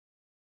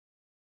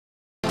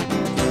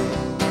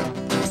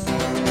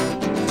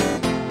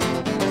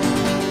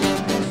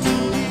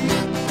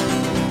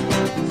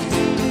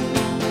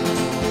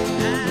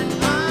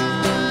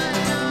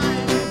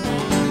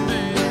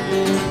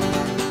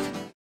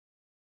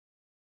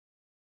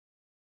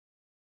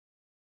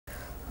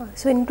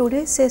So in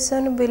today's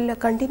session, we will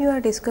continue our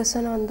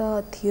discussion on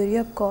the theory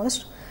of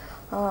cost.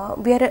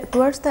 We are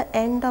towards the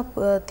end of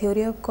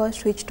theory of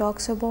cost, which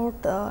talks about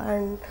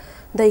and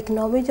the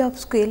economies of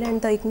scale.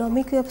 And the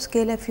economic of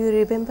scale, if you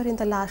remember in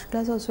the last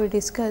class also we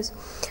discussed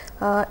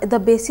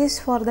the basis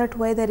for that,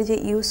 why there is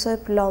a use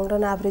of long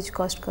run average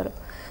cost curve.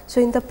 So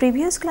in the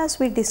previous class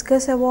we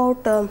discussed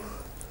about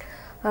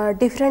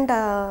different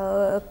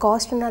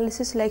cost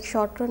analysis like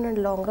short run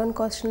and long run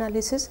cost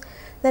analysis.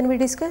 Then we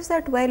discussed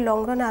that while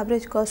long run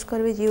average cost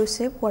curve is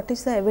used, what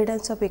is the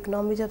evidence of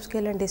economies of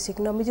scale and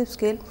diseconomies of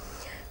scale,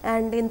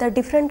 and in the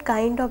different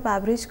kind of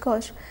average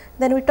cost.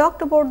 Then we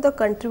talked about the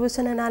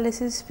contribution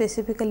analysis,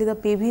 specifically the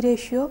PV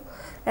ratio,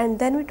 and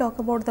then we talk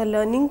about the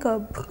learning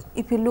curve.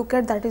 If you look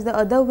at that, is the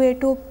other way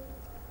to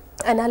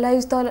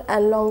analyze the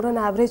long run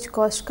average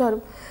cost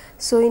curve.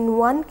 So in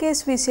one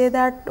case we say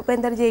that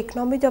when there is a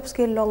economies of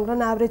scale, long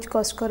run average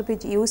cost curve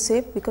is U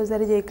shape because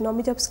there is a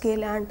economies of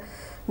scale and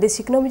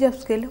diseconomies of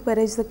scale,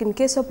 whereas in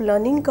case of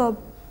learning curve,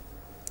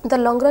 the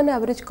long run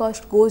average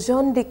cost goes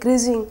on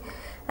decreasing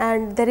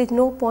and there is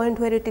no point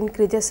where it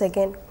increases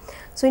again.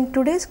 So in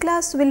today's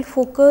class we will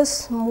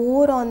focus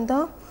more on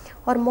the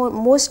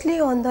mostly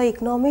on the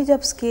economies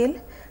of scale,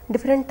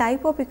 different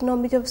type of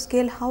economies of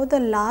scale, how the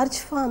large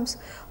firms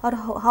or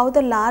how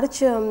the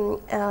large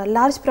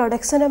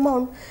production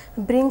amount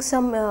brings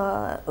some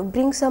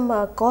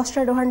cost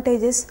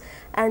advantages,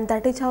 and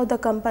that is how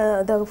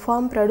the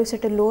firm produce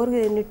at a lower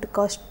unit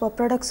cost of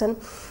production.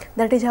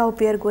 That is how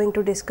we are going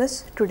to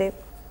discuss today.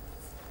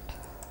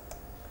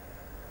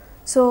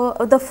 So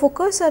the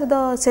focus or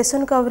the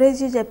session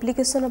coverage is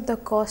application of the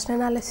cost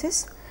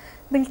analysis.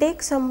 We will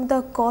take some of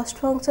the cost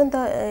function,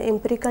 the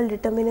empirical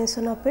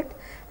determination of it,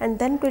 and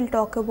then we will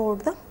talk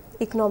about the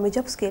economies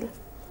of scale.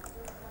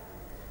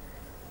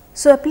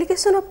 So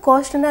application of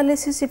cost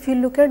analysis, if you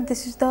look at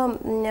this is the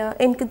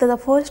in the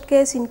first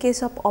case, in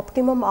case of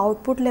optimum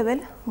output level,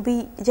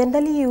 we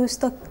generally use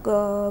the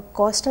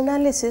cost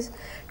analysis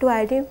to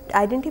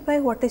identify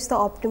what is the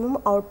optimum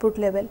output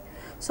level.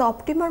 So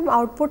optimum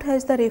output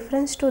has the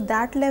reference to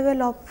that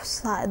level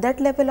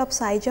of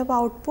size of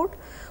output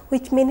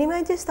which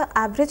minimizes the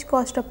average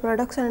cost of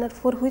production and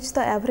for which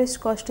the average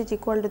cost is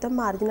equal to the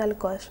marginal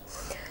cost.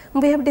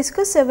 We have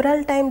discussed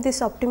several times this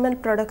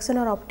optimal production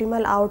or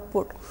optimal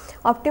output.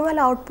 Optimal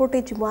output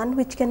is one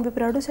which can be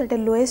produced at a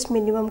lowest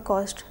minimum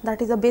cost.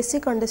 That is the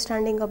basic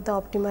understanding of the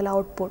optimal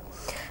output.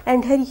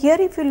 And here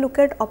if you look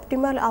at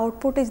optimal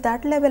output is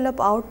that level of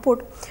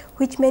output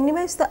which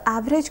minimizes the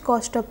average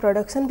cost of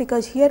production,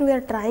 because here we are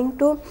trying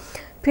to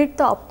fit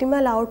the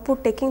optimal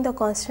output taking the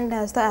constant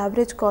as the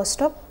average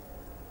cost of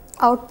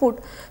output.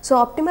 So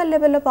optimal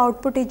level of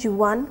output is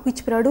one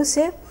which produce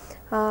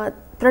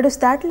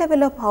that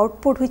level of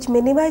output which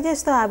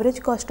minimizes the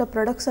average cost of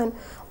production,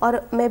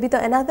 or maybe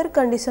the another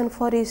condition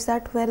for is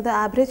that where the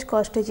average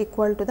cost is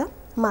equal to the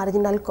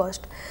marginal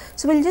cost.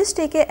 So we will just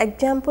take an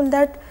example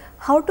that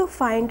how to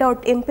find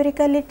out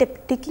empirically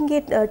taking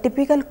a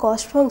typical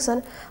cost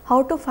function,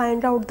 how to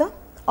find out the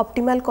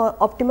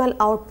optimal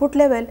output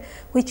level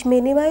which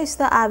minimize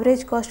the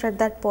average cost at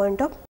that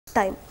point of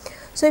time.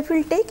 So if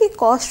we will take a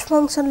cost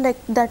function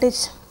like that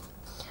is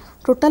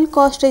total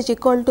cost is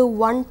equal to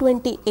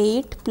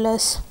 128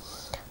 plus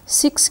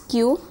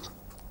 6q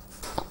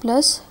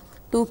plus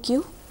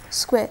 2q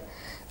square.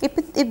 If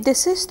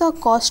this is the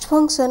cost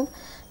function,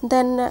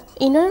 then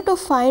in order to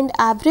find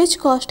average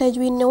cost, as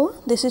we know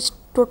this is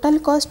total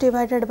cost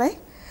divided by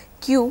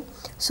q.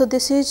 So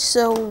this is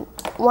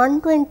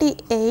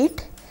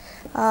 128.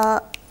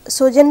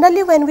 So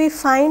generally when we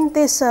find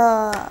this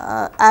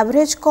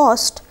average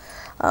cost,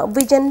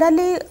 we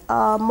generally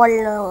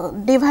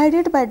divide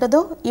it by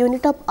the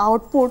unit of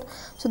output.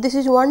 So this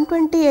is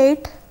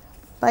 128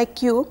 by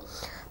q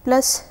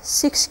plus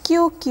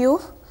 6q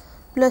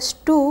plus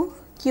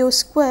 2q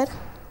square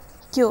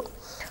q.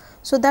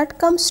 So that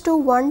comes to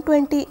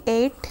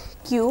 128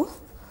 q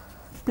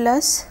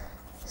plus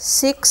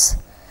 6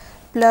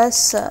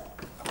 plus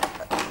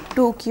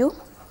 2q.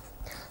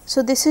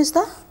 So this is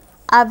the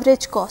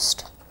average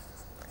cost.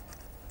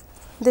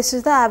 This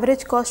is the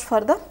average cost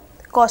for the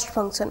cost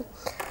function.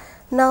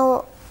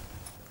 Now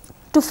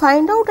to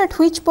find out at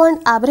which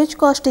point average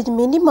cost is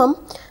minimum,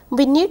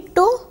 we need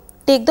to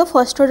take the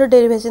first order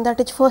derivation, that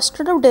is first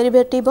order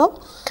derivative of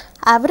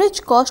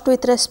average cost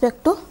with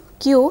respect to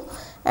q,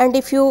 and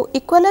if you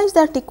equalize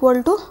that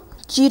equal to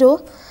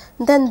 0,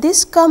 then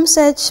this comes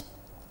as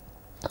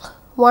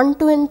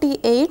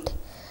 128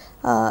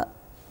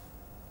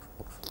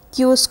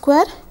 q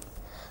square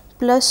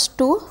plus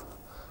 2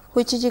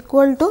 which is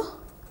equal to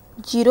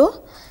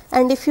 0,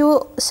 and if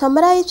you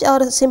summarize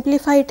or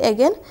simplify it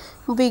again,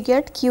 we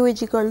get q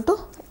is equal to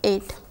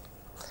 8.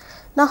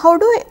 Now how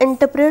do we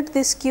interpret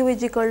this q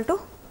is equal to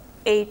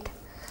 8?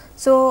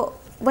 So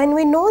when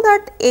we know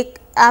that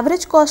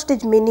average cost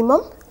is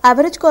minimum,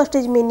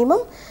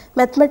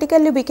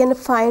 mathematically we can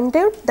find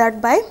out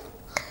that by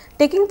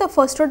taking the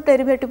first order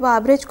derivative of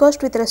average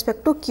cost with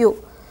respect to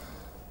q.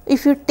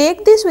 If you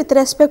take this with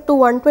respect to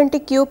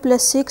 120q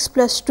plus 6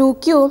 plus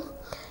 2q,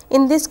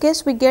 in this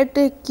case we get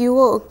a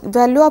q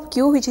value of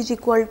q which is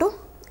equal to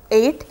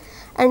 8,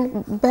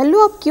 and value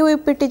of q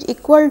if it is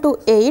equal to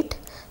 8,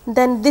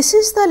 then this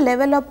is the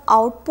level of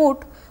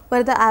output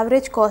where the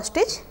average cost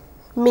is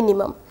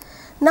minimum.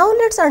 Now,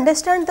 let us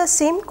understand the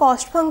same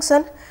cost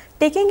function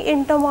taking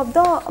in term of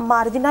the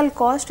marginal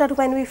cost, or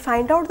when we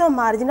find out the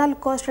marginal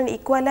cost and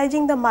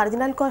equalizing the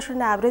marginal cost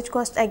and average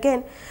cost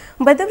again,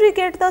 whether we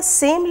get the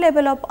same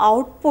level of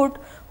output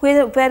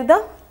where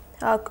the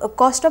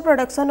cost of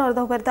production or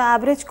where the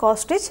average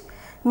cost is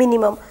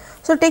minimum.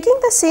 So, taking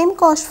the same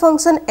cost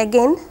function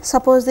again,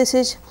 suppose this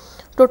is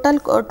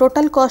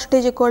total cost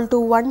is equal to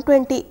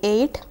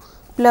 128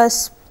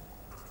 plus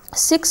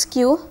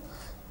 6q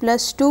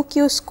plus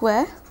 2q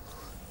square.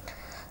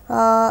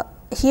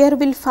 Here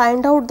we will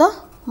find out the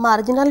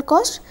marginal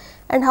cost,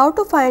 and how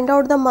to find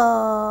out the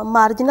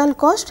marginal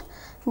cost.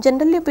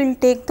 Generally, we will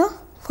take the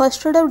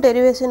first order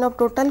derivation of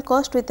total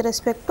cost with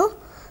respect to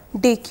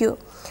dq.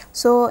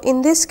 So,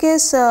 in this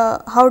case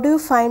how do you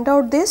find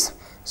out this?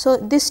 So,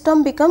 this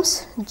term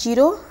becomes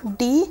 0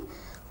 d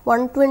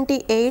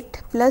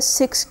 128 plus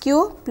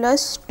 6q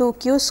plus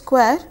 2q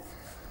square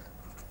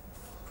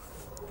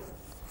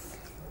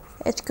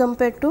h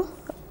compared to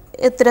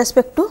with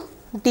respect to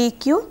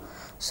dq.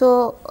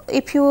 So,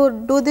 if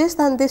you do this,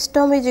 then this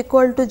term is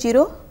equal to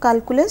 0,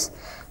 calculus.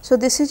 So,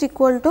 this is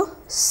equal to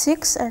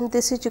 6 and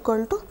this is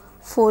equal to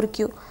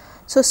 4q.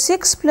 So,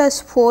 6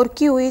 plus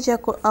 4q is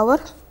our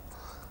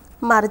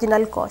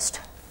marginal cost.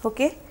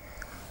 Okay.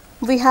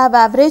 We have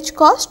average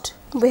cost,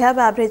 we have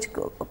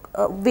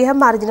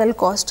marginal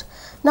cost.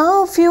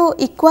 Now, if you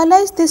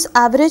equalize this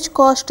average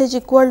cost is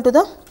equal to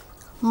the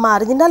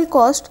marginal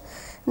cost,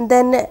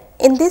 then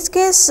in this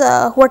case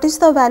what is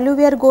the value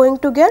we are going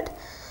to get?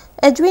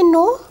 As we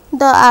know,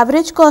 the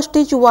average cost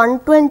is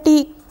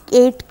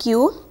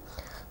 128q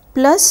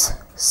plus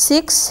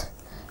 6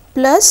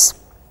 plus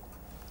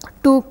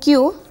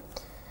 2q,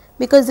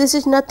 because this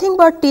is nothing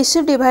but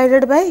TC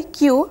divided by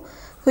q,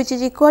 which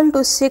is equal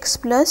to 6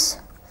 plus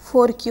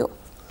 4q.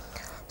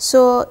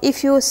 So,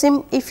 if you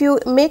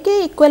make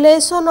a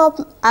equalization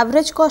of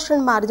average cost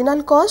and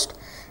marginal cost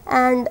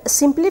and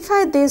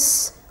simplify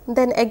this,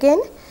 then again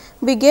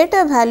we get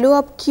a value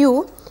of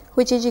q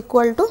which is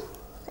equal to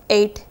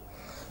 8.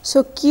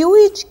 So,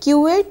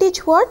 Q8 is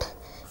what?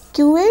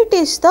 Q8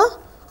 is the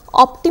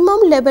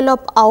optimum level of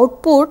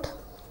output.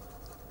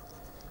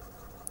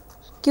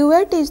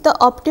 Q8 is the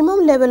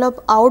optimum level of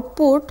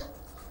output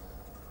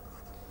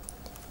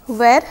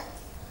where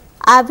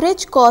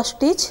average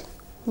cost is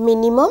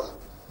minimum,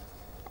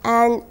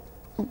 and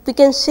we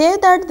can say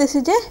that this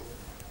is a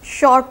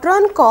short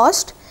run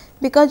cost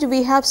because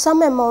we have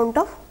some amount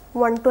of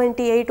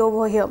 128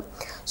 over here.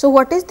 So,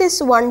 what is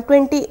this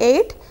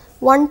 128?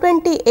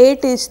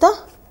 128 is the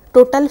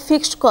total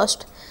fixed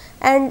cost,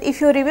 and if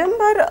you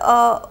remember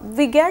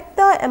we get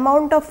the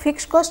amount of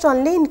fixed cost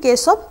only in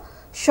case of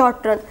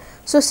short run.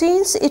 So,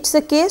 since it is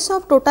a case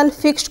of total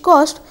fixed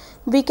cost,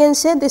 we can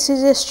say this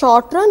is a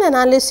short run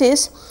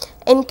analysis.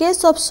 In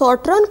case of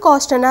short run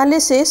cost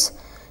analysis,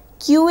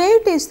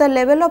 Q8 is the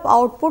level of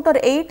output or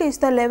 8 is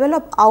the level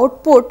of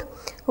output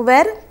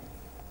where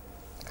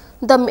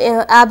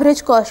the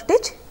average cost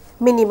is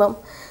minimum.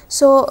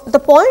 So, the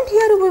point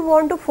here we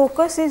want to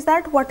focus is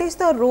that what is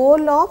the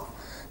role of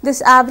this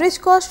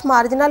average cost,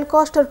 marginal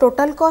cost or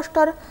total cost,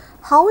 or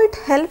how it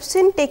helps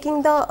in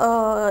taking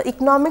the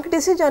economic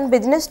decision,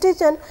 business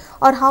decision,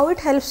 or how it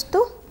helps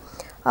to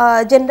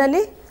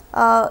generally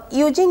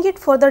using it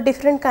for the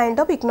different kind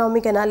of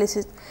economic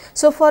analysis.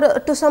 So,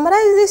 to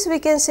summarize this, we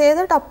can say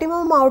that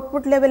optimum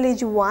output level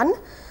is 1,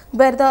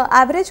 where the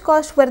average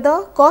cost, where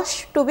the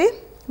cost to be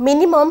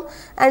minimum,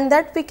 and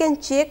that we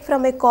can check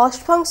from a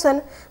cost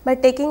function by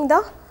taking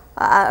the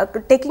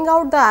taking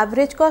out the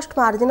average cost,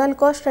 marginal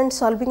cost, and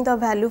solving the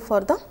value for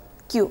the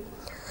Q.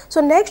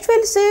 So, next we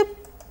will say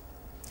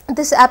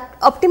this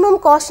optimum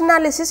cost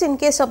analysis in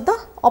case of the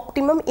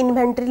optimum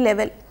inventory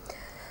level.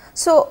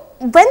 So,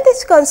 when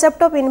this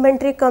concept of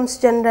inventory comes,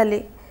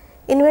 generally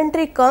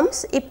inventory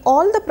comes if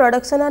all the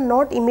production are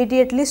not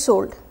immediately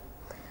sold,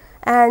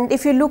 and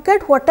if you look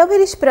at whatever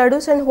is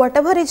produced and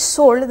whatever is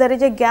sold, there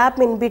is a gap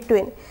in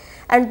between,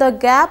 and the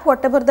gap,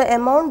 whatever the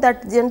amount,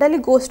 that generally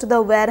goes to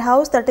the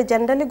warehouse, that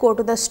generally go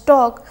to the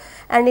stock,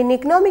 and in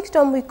economics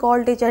term we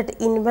called it as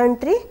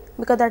inventory,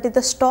 because that is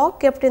the stock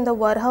kept in the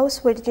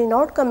warehouse which is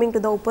not coming to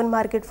the open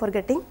market for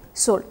getting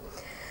sold.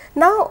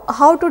 Now,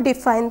 how to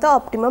define the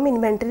optimum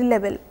inventory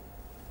level?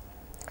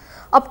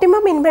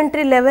 Optimum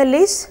inventory level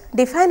is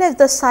defined as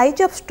the size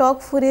of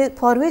stock for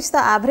which the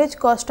average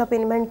cost of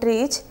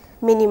inventory is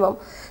minimum.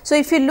 So,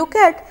 if you look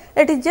at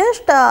it, is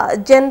just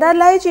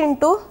generalized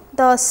into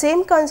the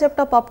same concept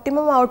of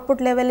optimum output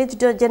level is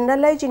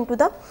generalized into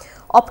the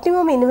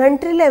optimum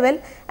inventory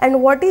level.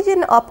 And what is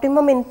in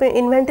optimum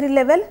inventory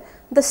level?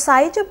 the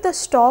size of the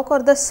stock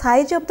or the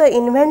size of the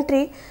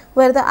inventory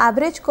where the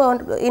average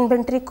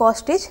inventory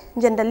cost is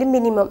generally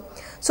minimum.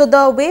 So,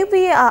 the way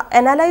we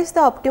analyze the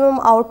optimum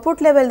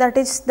output level, that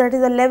is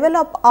the level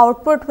of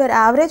output where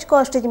average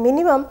cost is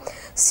minimum.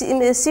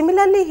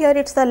 Similarly, here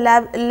it is the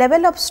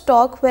level of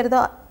stock where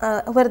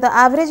the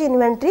average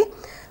inventory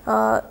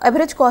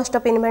average cost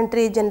of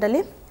inventory is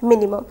generally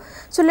minimum.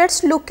 So, let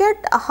us look at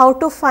how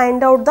to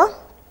find out the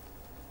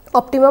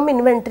optimum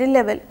inventory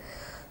level.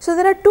 So,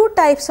 there are two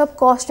types of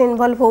cost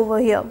involved over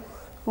here.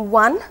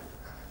 One,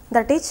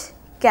 that is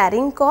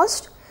carrying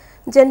cost.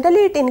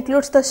 Generally, it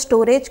includes the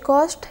storage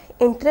cost,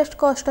 interest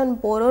cost on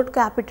borrowed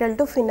capital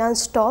to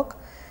finance stock,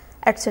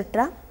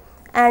 etc.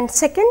 And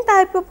second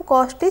type of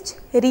cost is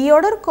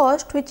reorder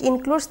cost, which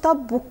includes the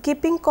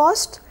bookkeeping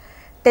cost,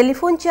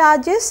 telephone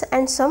charges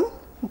and some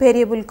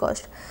variable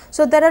cost.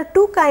 So, there are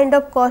two kind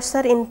of costs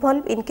are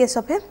involved in case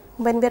of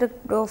when we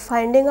are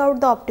finding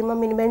out the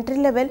optimum inventory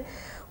level.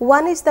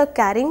 One is the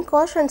carrying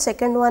cost and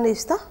second one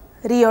is the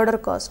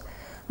reorder cost.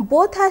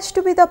 Both has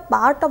to be the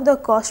part of the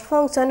cost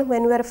function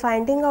when we are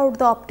finding out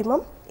the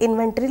optimum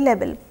inventory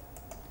level.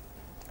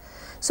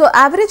 So,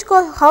 average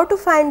cost, how to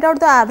find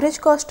out the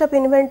average cost of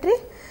inventory?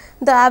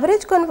 The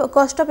average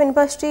cost of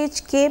inventory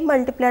is K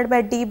multiplied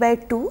by D by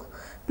 2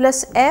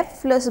 plus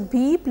F plus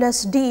B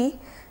plus D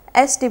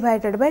S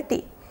divided by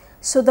T.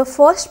 So, the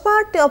first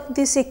part of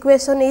this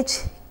equation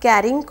is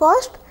carrying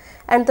cost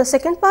and the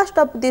second part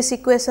of this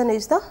equation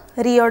is the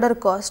reorder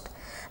cost.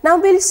 Now,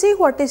 we will see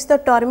what is the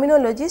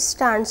terminology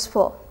stands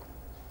for.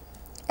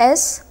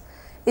 S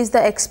is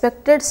the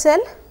expected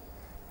sell,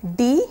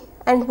 D,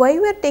 and why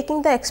we are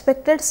taking the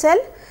expected sell?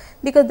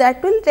 Because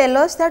that will tell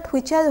us that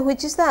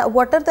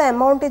what are the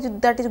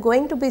amount that is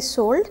going to be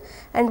sold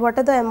and what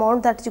are the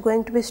amount that is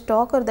going to be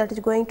stock or that is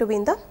going to be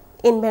in the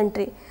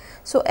inventory.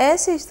 So,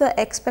 S is the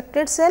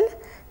expected sell,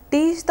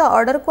 D is the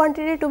order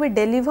quantity to be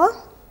delivered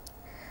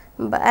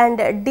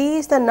and D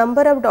is the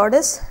number of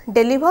orders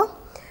delivered,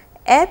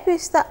 F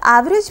is the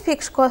average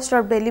fixed cost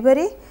of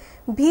delivery,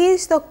 B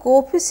is the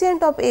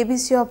coefficient of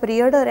ABC of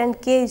reorder and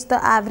K is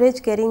the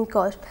average carrying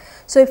cost.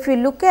 So, if you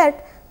look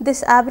at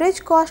this,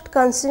 average cost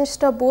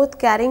consists of both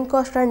carrying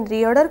cost and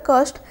reorder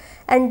cost,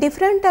 and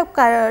different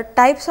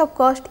types of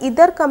cost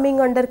either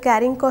coming under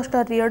carrying cost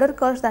or reorder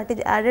cost, that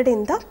is added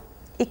in the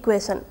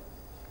equation.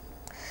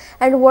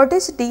 And what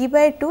is D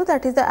by 2?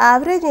 That is the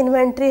average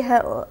inventory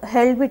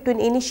held between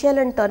initial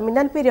and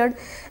terminal period,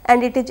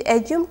 and it is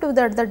assumed to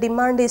that the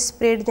demand is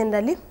spread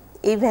generally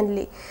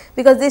evenly.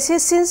 Because this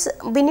is, since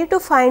we need to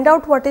find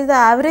out what is the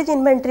average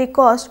inventory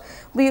cost,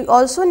 we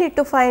also need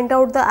to find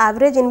out the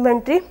average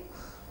inventory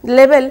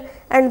level,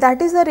 and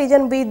that is the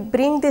reason we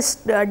bring this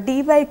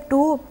D by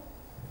 2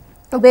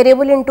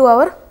 variable into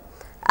our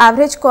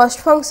average cost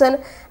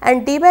function,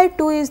 and D by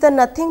 2 is the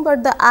nothing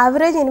but the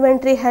average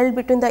inventory held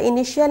between the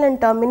initial and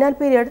terminal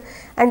period,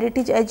 and it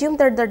is assumed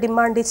that the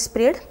demand is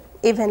spread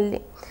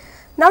evenly.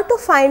 Now, to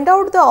find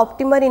out the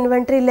optimal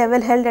inventory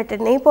level held at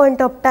any point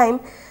of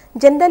time,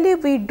 generally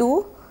we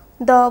do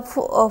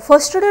the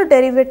first order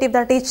derivative,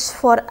 that is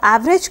for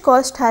average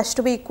cost has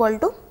to be equal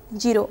to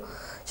 0.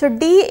 So,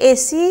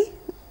 DAC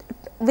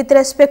with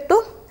respect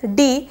to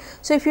D.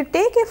 So, if you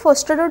take a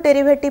first order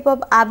derivative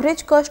of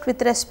average cost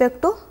with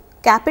respect to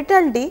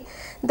capital D,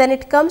 then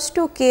it comes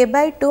to K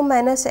by 2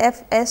 minus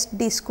F S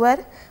D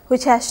square,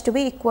 which has to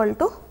be equal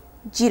to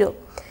 0.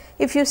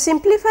 If you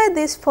simplify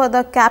this for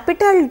the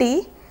capital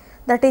D,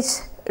 that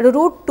is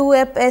root 2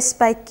 F S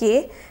by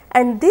K,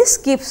 and this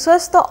gives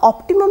us the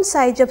optimum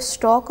size of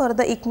stock or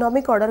the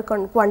economic order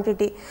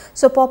quantity.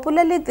 So,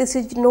 popularly this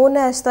is known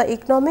as the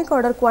economic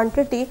order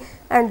quantity,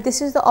 and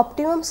this is the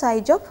optimum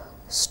size of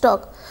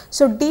stock.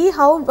 So, D,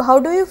 how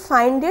do you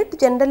find it?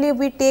 Generally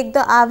we take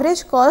the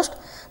average cost,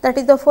 that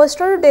is the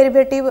first order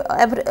derivative,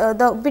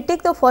 we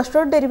take the first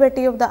order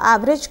derivative of the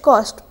average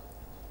cost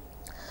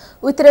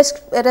with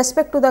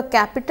respect to the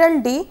capital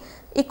D,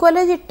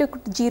 equalize it to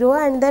 0,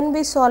 and then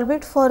we solve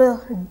it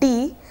for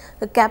D,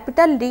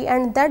 capital D,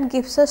 and that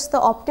gives us the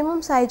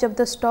optimum size of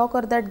the stock,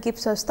 or that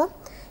gives us the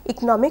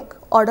economic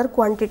order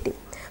quantity.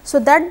 So,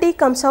 that D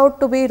comes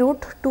out to be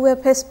root 2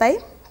 F S by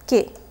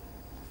K.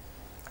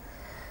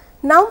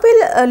 Now, we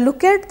will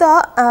look at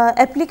the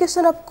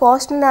application of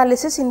cost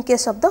analysis in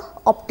case of the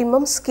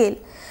optimum scale.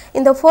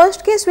 In the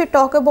first case, we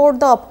talk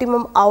about the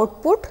optimum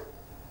output,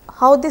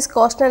 how this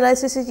cost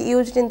analysis is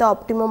used in the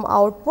optimum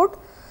output.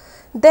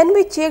 Then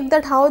we check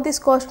that how this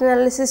cost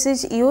analysis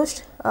is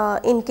used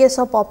in case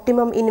of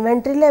optimum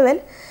inventory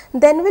level.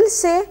 Then we will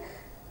say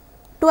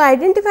to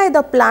identify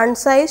the plant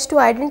size, to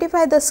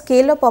identify the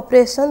scale of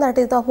operation, that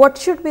is the what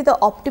should be the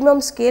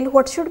optimum scale,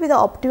 what should be the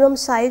optimum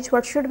size,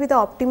 what should be the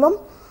optimum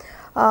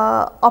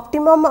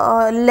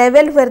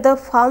level where the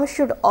firm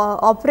should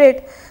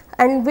operate,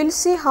 and we will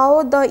see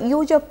how the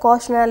use of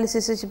cost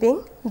analysis is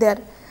being there.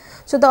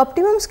 So, the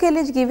optimum scale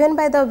is given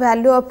by the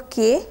value of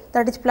K,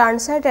 that is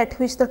plant site at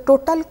which the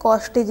total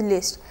cost is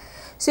least.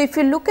 So, if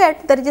you look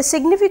at, there is a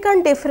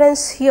significant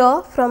difference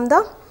here from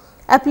the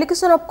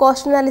application of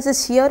cost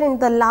analysis here in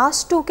the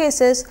last two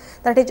cases,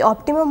 that is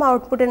optimum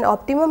output and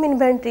optimum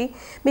inventory,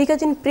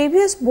 because in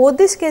previous both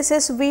these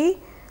cases we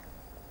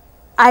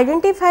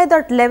identify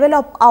that level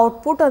of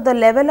output or the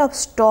level of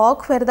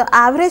stock where the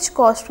average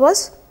cost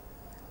was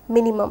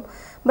minimum.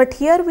 But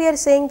here we are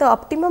saying the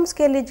optimum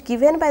scale is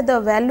given by the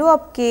value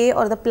of k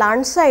or the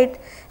plant site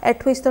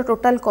at which the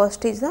total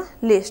cost is the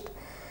least.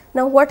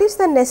 Now, what is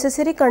the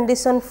necessary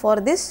condition for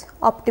this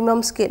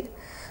optimum scale?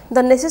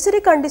 The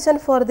necessary condition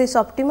for this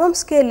optimum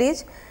scale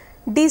is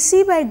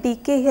dC by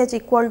dk is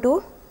equal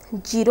to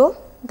 0,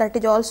 that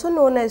is also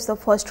known as the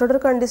first order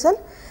condition,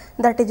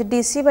 that is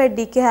dC by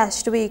dk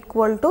has to be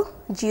equal to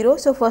 0.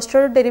 So, first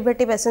order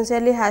derivative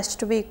essentially has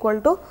to be equal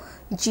to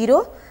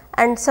 0,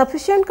 and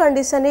sufficient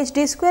condition is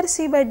d square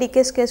c by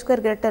dk k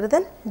square greater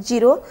than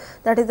 0,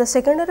 that is the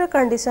second order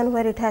condition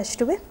where it has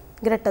to be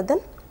greater than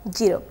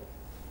 0.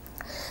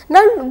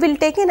 Now, we will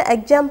take an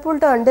example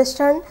to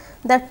understand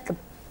that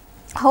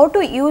how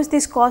to use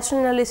this cost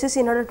analysis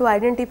in order to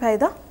identify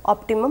the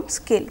optimum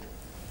scale.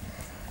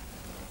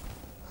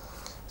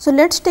 So,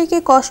 let us take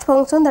a cost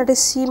function, that is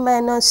c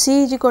minus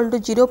c is equal to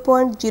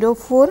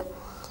 0.04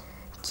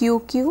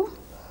 qq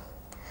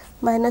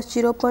minus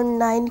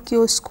 0.9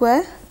 q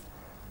square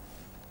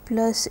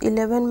plus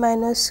 11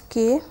 minus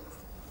k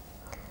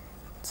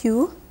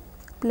q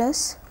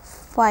plus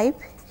 5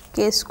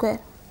 k square.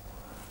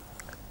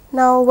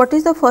 Now, what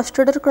is the first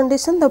order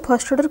condition? The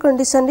first order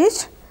condition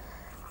is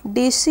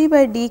dC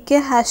by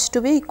dk has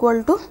to be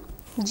equal to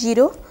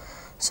 0.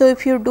 So,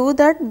 if you do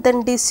that,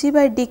 then dC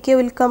by dk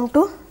will come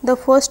to, the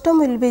first term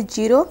will be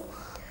 0,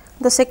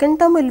 the second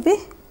term will be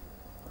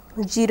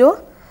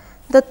 0,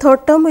 the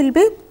third term will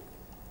be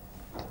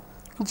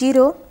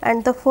 0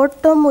 and the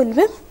fourth term will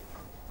be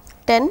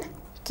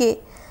 10k.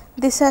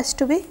 This has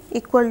to be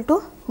equal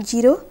to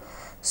 0.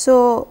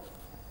 So,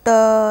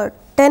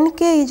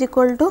 10k is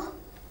equal to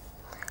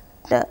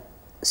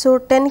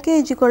 10k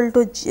is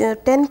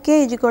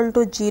equal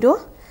to 0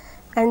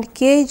 and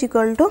k is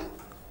equal to,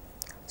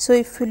 so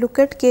if you look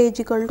at k is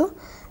equal to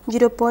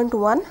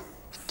 0.1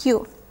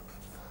 q.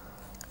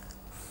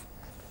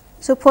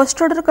 So,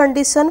 first order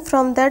condition,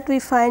 from that we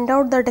find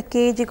out that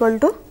k is equal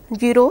to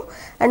 0,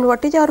 and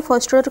what is our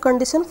first order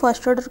condition?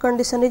 First order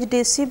condition is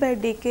dC by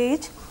dk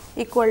is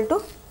equal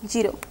to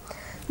 0.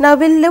 Now,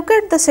 we will look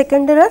at the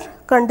second order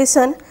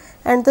condition,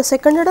 and the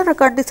second order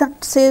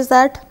condition says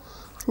that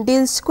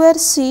d square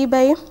c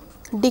by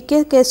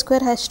dk k square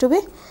has to be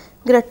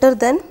greater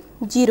than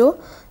 0.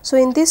 So,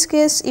 in this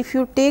case if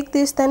you take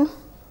this, then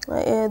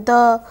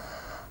the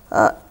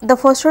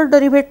first order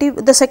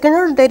derivative, the second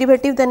order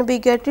derivative, then we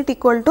get it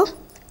equal to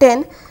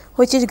 10,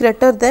 which is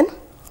greater than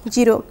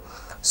 0.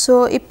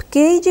 So, if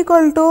k is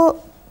equal to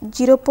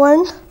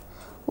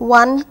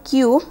 0.1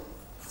 q,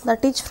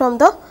 that is from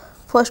the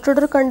first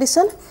order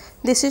condition,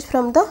 this is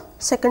from the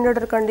second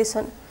order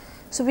condition.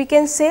 So, we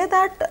can say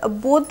that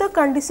both the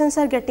conditions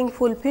are getting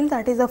fulfilled,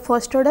 that is the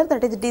first order,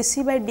 that is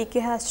dC by dk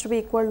has to be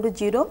equal to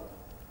 0,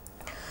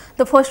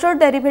 the first order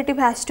derivative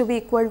has to be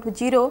equal to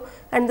 0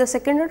 and the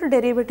second order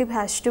derivative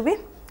has to be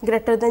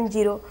greater than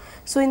 0.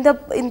 So, in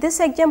this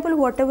example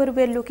whatever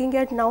we are looking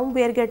at now,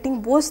 we are getting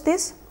both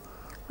this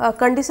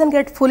condition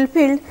get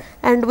fulfilled,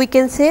 and we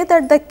can say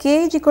that the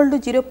k is equal to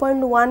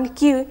 0.1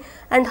 q.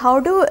 And how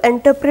do you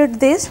interpret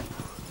this?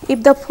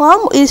 If the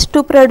firm is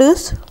to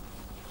produce,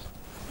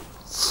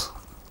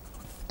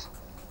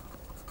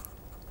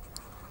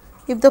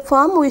 if the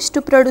firm wish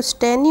to produce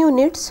 10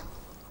 units,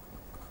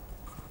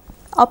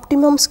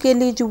 optimum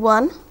scale is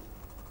 1,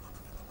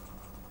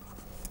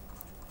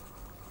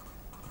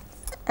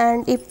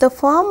 and if the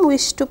firm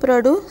wish to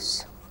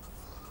produce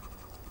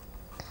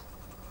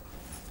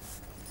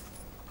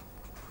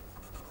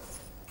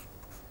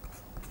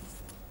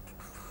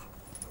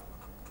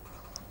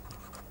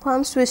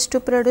firms wish to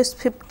produce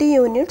 50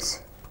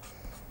 units,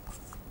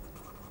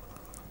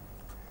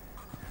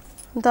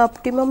 the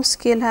optimum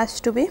scale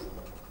has to be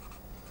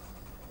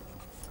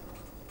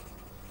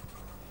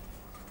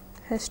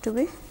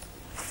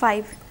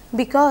 5,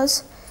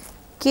 because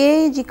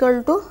k is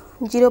equal to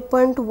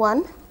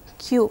 0.1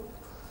 q.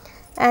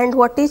 And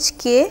what is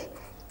k?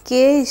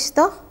 K is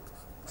the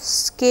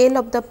scale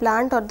of the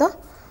plant or the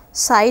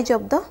size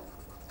of the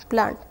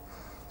plant.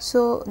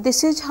 So,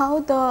 this is how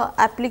the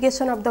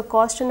application of the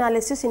cost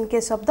analysis in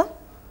case of the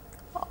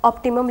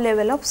optimum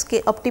level of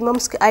scale,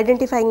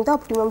 identifying the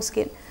optimum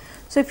scale.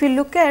 So, if you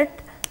look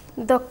at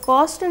the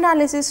cost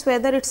analysis,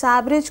 whether it is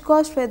average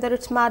cost, whether it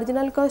is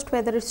marginal cost,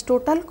 whether it is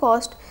total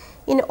cost,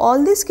 in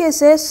all these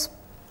cases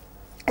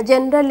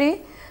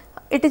generally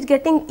it is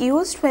getting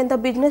used when the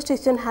business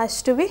decision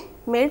has to be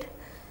made,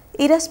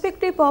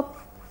 irrespective of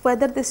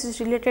whether this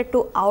is related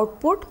to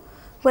output,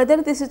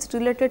 whether this is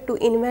related to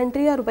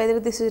inventory, or whether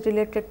this is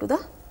related to the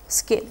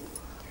scale.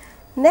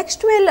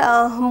 Next we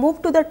will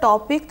move to the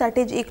topic, that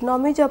is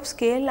economies of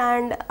scale,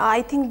 and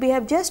I think we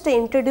have just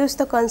introduced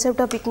the concept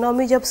of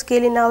economies of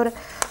scale in our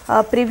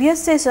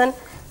previous session,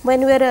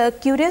 when we are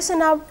curious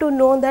enough to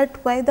know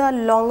that why the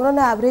long run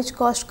average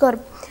cost curve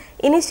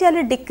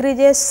initially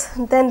decreases,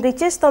 then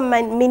reaches the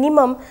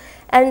minimum,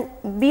 and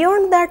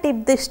beyond that,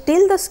 if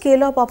still the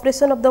scale of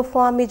operation of the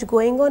firm is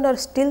going on or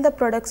still the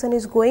production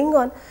is going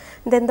on,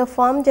 then the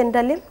firm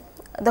generally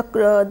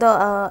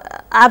the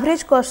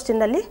average cost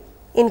generally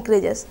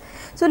increases.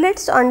 So, let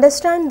us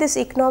understand this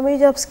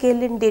economies of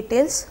scale in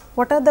details.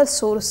 What are the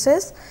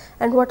sources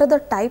and what are the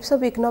types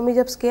of economies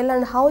of scale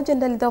and how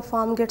generally the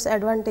firm gets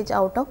advantage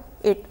out of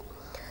it.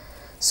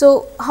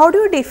 So, how do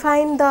you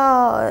define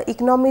the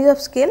economies of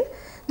scale?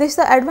 This is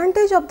the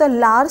advantage of the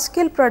large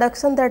scale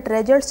production that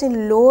results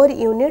in lower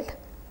unit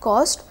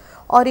cost,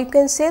 or you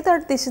can say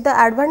that this is the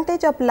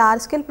advantage of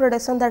large scale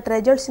production that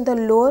results in the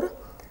lower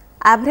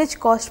average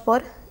cost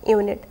per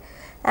unit.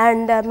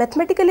 And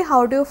mathematically,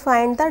 how do you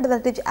find that?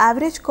 That is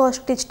average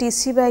cost is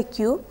TC by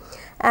Q,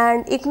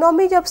 and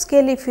economies of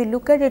scale, if you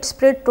look at it,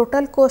 spread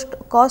total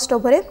cost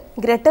over a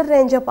greater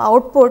range of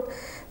output,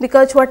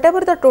 because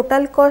whatever the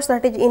total cost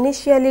that is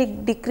initially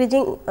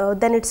decreasing,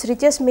 then it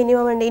reaches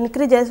minimum and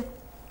increases.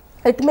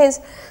 It means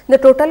the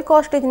total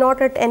cost is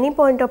not at any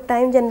point of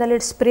time, generally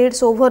it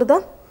spreads over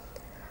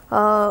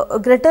the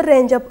greater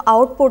range of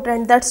output,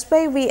 and that is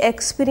why we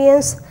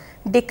experience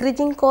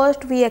decreasing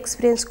cost, we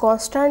experience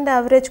constant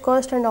average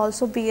cost, and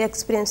also we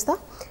experience the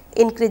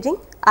increasing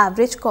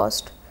average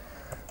cost.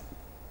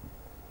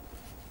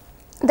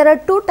 There are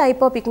two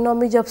types of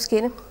economies of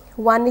scale.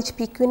 One is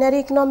pecuniary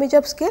economies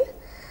of scale,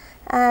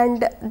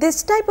 and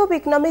this type of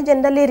economy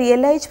generally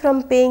realized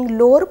from paying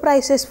lower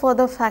prices for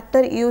the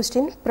factor used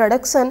in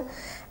production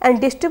and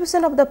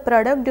distribution of the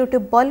product due to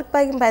bulk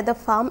buying by the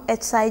firm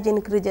as size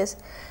increases.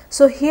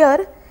 So,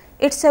 here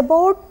it is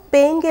about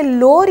paying a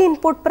lower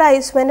input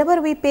price.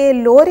 Whenever we pay a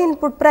lower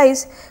input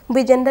price,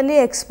 we generally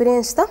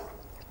experience the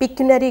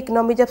pecuniary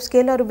economies of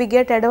scale, or we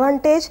get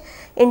advantage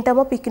in terms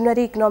of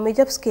pecuniary economies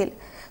of scale.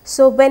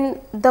 So,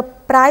 when the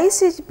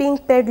price is being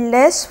paid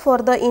less for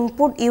the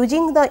input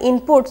using the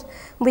inputs,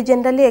 we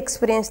generally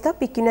experience the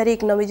pecuniary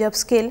economies of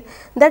scale,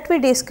 that we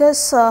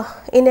discuss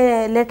in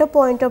a later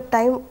point of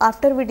time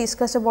after we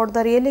discuss about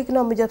the real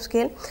economies of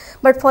scale.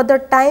 But for the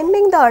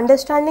timing, the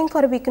understanding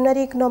for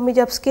pecuniary economies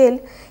of scale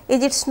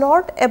is it is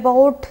not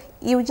about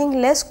using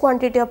less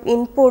quantity of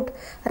input,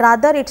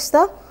 rather it is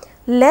the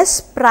less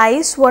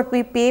price what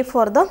we pay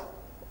for the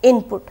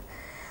input.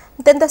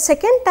 Then the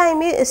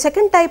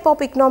second type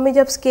of economies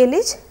of scale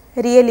is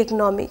real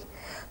economy.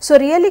 So,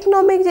 real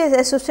economy is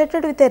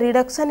associated with a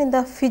reduction in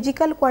the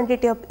physical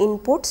quantity of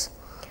inputs,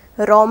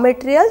 raw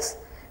materials,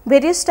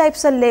 various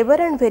types of labor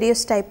and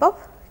various type of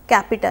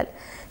capital.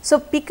 So,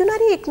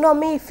 pecuniary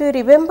economy, if you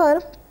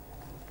remember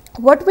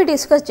what we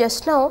discussed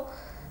just now,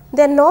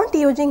 they are not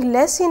using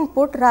less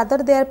input, rather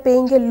they are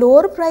paying a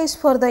lower price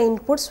for the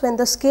inputs when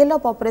the scale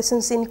of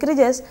operations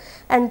increases,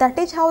 and that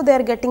is how they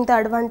are getting the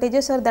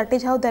advantages, or that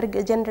is how they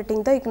are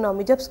generating the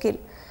economies of scale.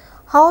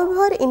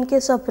 However, in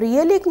case of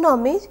real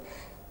economies,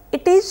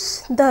 it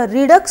is the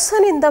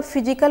reduction in the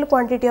physical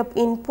quantity of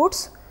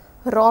inputs,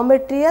 raw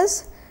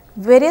materials,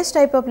 various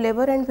type of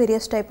labor and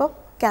various type of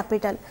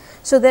capital.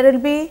 So, there will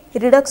be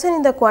reduction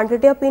in the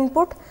quantity of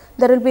input,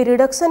 there will be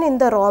reduction in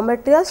the raw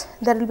materials,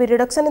 there will be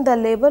reduction in the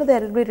labor,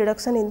 there will be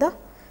reduction in the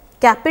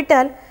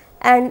capital,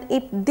 and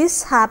if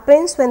this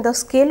happens when the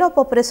scale of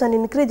operation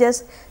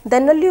increases,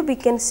 then only we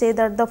can say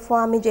that the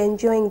firm is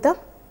enjoying the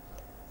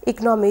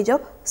economies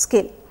of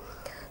scale.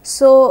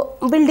 So,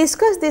 we will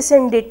discuss this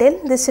in detail,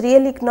 this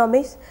real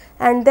economies,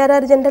 and there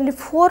are generally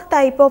four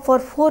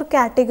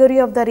category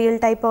of the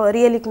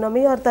real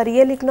economy, or the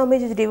real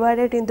economy is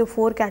divided into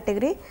four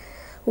category.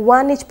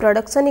 One is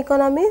production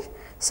economies,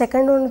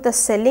 second one is the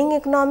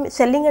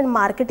selling and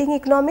marketing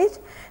economies,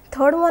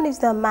 third one is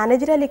the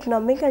managerial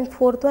economic, and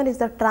fourth one is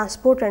the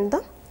transport and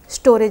the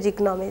storage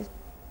economies.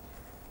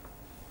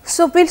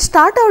 So, we will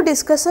start our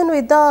discussion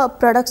with the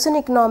production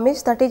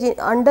economies, that is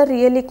under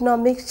real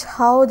economics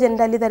how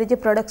generally there is a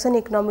production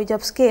economies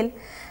of scale,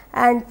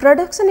 and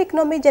production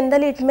economy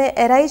generally it may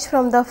arise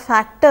from the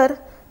factor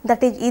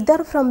that is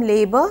either from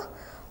labor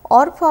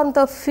or from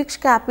the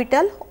fixed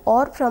capital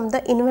or from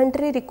the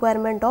inventory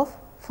requirement of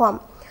firm.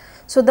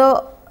 So,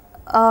 the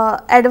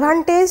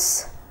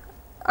advantage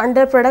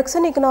under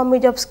production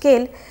economies of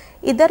scale,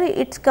 either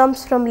it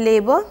comes from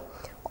labor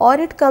or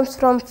it comes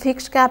from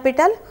fixed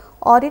capital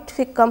or it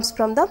comes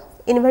from the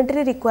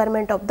inventory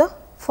requirement of the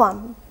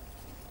firm.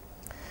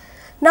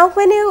 Now,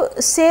 when you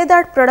say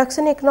that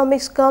production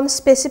economics comes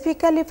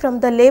specifically from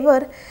the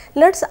labor,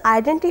 let us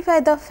identify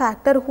the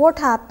factor what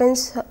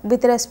happens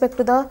with respect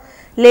to the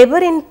labor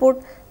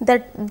input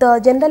that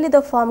generally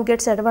the firm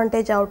gets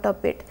advantage out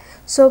of it.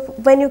 So,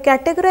 when you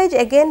categorize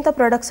again the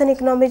production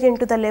economies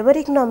into the labor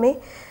economy,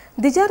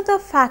 these are the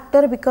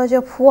factor because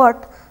of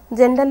what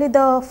generally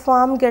the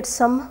firm gets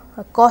some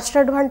cost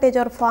advantage,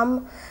 or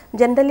firm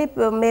generally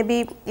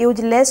maybe use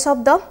less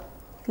of the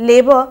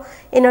labor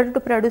in order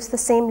to produce the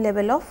same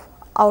level of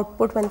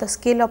output when the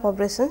scale of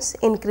operations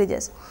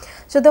increases.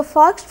 So, the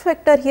first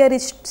factor here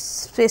is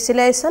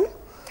specialization,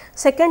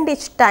 second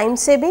is time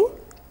saving,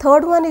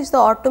 third one is the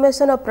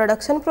automation of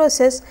production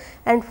process,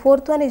 and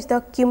fourth one is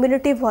the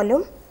cumulative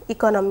volume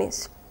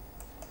economies.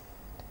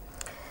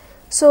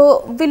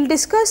 So, we will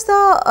discuss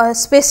the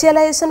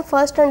specialization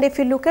first, and if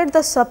you look at the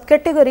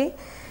subcategory,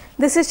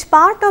 this is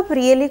part of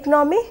real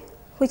economy,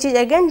 which is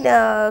again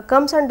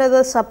comes under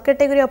the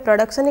subcategory of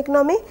production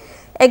economy,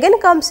 again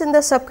comes in the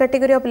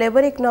subcategory of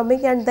labor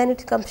economy, and then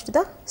it comes to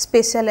the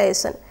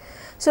specialization.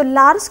 So,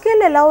 large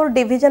scale allow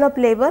division of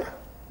labor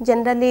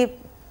generally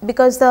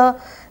because the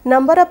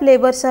number of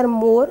laborers are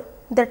more,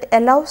 that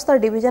allows the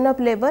division of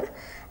labor,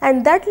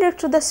 and that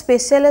leads to the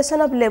specialization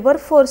of labor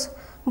force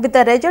with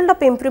the result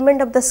of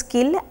improvement of the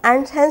skill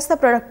and hence the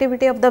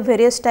productivity of the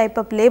various type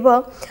of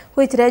labor,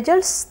 which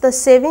results the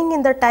saving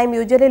in the time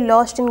usually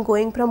lost in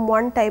going from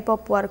one type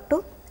of work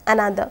to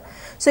another.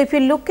 So, if you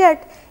look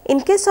at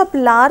in case of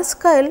large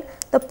scale,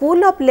 the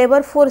pool of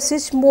labor force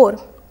is more.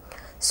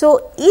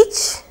 So,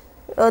 each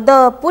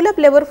the pool of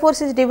labor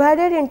force is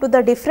divided into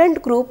the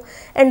different group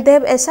and they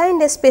have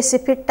assigned a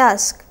specific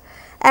task,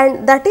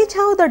 and that is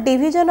how the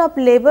division of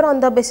labor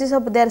on the basis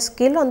of their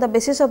skill, on the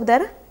basis of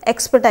their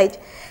expertise.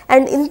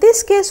 And in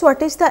this case,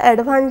 what is the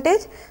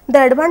advantage? The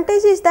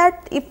advantage is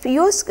that if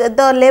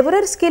the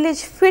laborer skill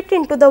is fit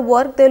into the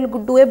work, they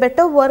will do a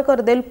better work or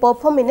they will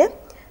perform in a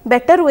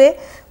better way,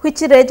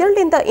 which result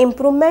in the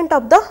improvement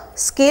of the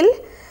skill,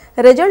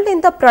 result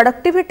in the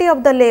productivity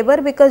of the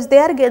labor, because they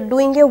are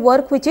doing a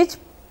work which is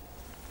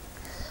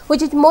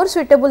more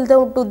suitable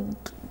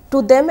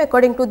to them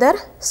according to their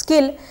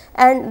skill,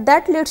 and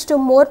that leads to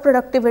more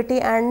productivity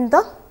and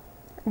the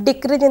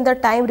decrease in the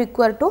time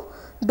required to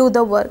do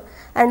the work.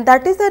 And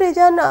that is the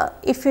reason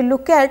if you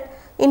look at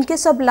in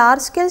case of large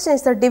scale,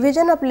 since the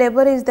division of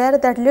labor is there,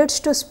 that leads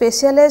to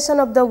specialization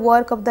of the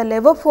work of the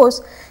labor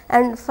force,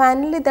 and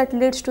finally that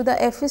leads to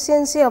the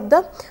efficiency of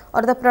the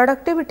or the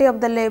productivity of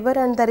the labor,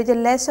 and there is a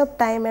less of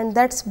time, and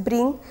that's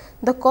bring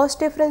the cost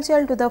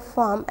differential to the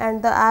firm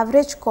and the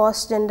average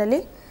cost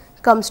generally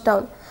comes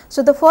down.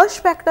 So, the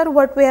first factor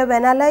what we have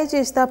analyzed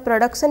is the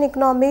production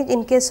economy.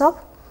 In case of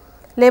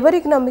labor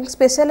economic,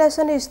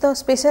 specialization is the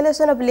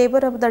specialization of labor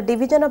of the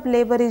division of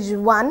labor is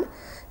one,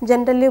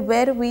 generally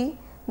where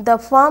the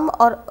firm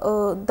or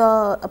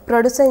the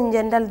producer in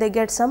general they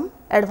get some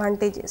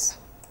advantages.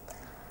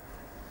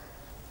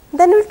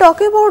 Then we will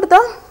talk about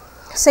the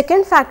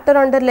second factor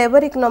under labor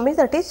economy,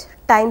 that is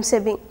time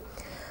saving.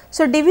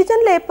 So, division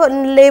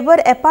labor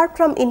apart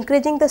from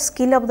increasing the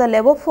skill of the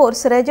labor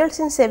force results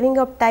in saving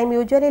of time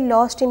usually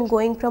lost in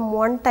going from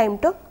one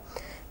type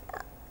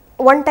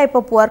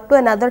of work to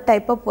another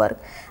type of work,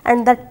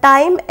 and the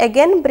time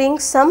again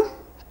brings some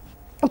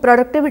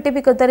productivity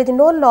because there is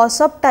no loss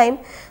of time,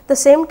 the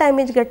same time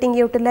is getting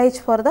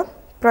utilized for the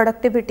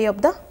productivity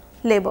of the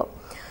labor.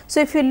 So,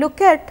 if you look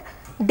at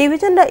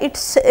division, it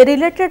is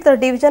related the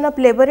division of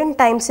labor in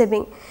time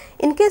saving.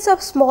 In case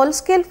of small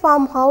scale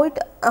firm, how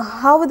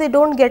they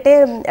do not get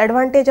a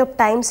advantage of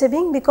time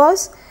saving,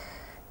 because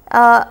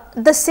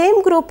the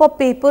same group of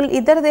people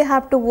either they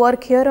have to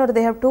work here or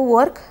they have to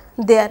work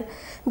there,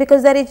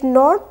 because there is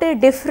not a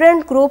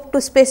different group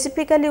to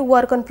specifically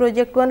work on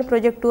project 1,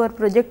 project 2 or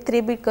project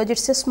 3, because it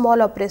is a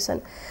small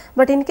operation.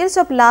 But in case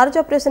of large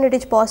operation, it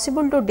is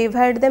possible to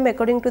divide them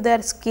according to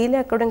their skill,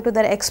 according to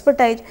their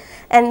expertise,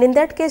 and in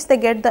that case they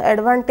get the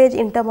advantage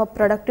in term of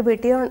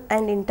productivity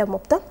and in term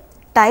of the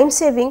time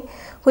saving,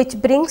 which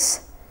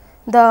brings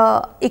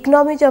the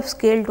economies of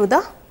scale to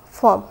the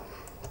firm.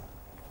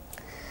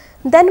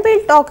 Then we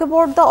will talk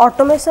about the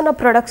automation of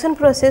production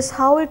process,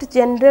 how it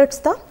generates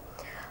the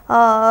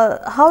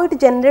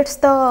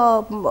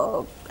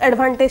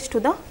advantage to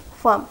the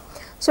firm.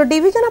 So,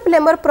 division of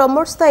labor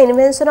promotes the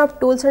invention of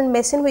tools and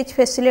machine which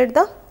facilitate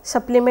the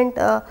supplement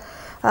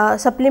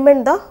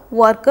the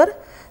worker.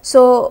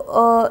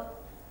 So,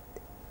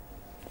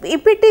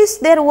 if it is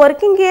they are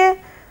working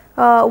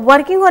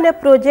on a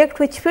project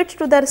which fits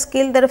to their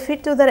skill, their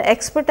fit to their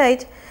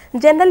expertise,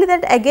 generally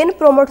that again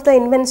promotes the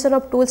invention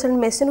of tools and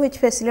machine which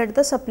facilitate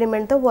the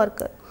supplement the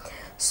worker.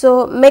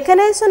 So,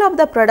 mechanization of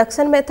the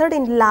production method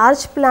in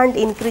large plant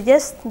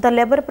increases the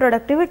labor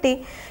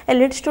productivity and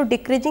leads to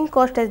decreasing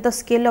cost as the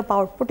scale of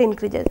output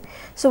increases.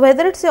 So,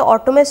 whether it is a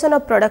automation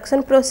of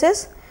production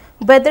process,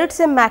 whether it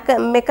is a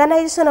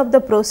mechanization of the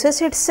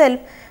process itself,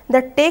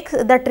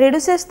 that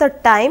reduces the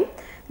time,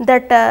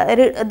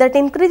 that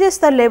increases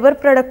the labor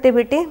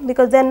productivity,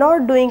 because they are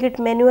not doing it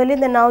manually,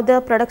 then now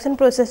the production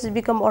process has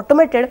become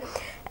automated.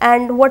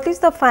 And what is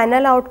the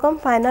final outcome?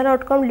 Final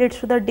outcome leads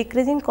to the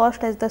decreasing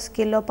cost as the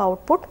scale of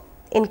output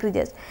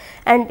increases.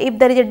 And if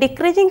there is a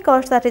decreasing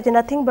cost, that is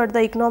nothing but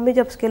the economies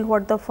of scale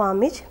what the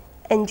firm is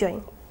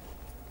enjoying.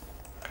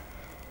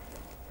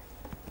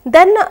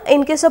 Then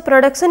in case of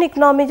production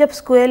economies of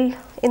scale,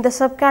 in the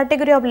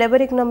subcategory of labor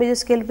economies of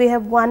scale, we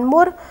have one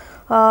more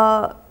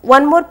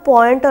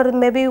point or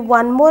maybe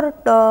one more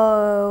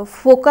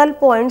focal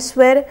points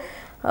where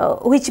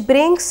which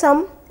brings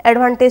some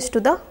advantage to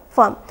the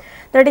firm,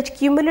 that is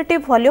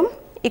cumulative volume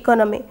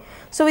economy.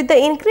 So, with the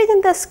increase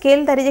in the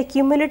scale, there is a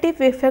cumulative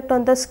effect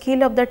on the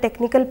skill of the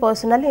technical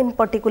personnel in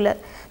particular.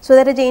 So,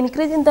 there is an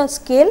increase in the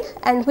scale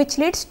and which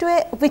leads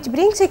to which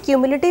brings a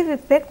cumulative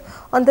effect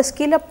on the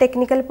skill of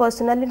technical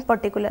personnel in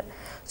particular.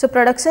 So,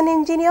 production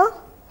engineer,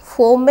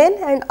 foremen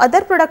and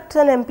other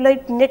production employees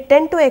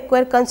tend to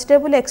acquire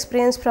considerable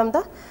experience from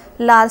the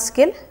large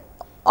scale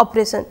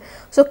operation.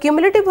 So,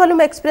 cumulative volume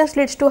experience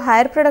leads to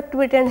higher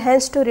productivity and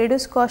hence to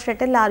reduce cost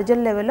at a larger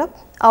level of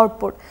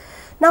output.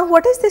 Now,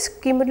 what is this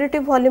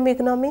cumulative volume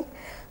economy?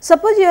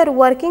 Suppose you are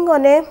working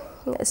on a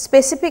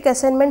specific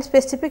assignment,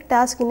 specific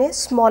task in a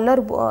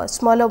smaller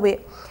way.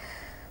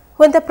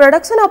 When the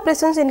production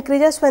operations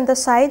increases, when the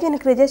size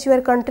increases, you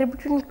are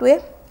contributing to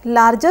a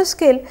larger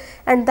scale,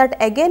 and that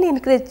again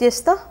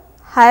increases the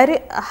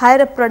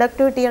higher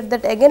productivity, and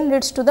that again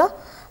leads to the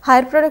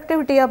higher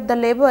productivity of the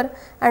labor,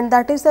 and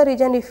that is the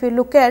reason if you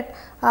look at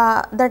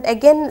that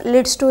again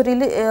leads to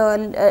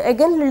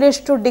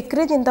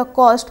decrease in the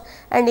cost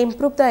and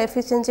improve the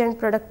efficiency and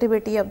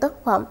productivity of the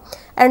firm.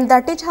 And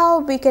that is how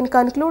we can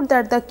conclude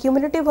that the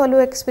cumulative value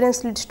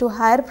experience leads to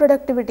higher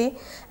productivity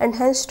and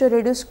hence to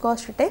reduce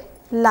cost at a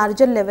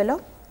larger level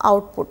of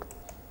output.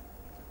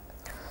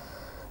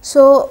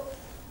 So,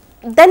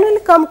 then we will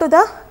come to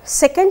the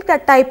second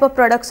type of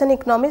production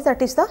economy,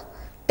 that is the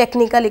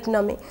technical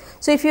economy.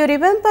 So, if you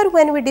remember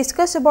when we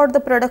discussed about the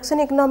production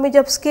economies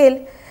of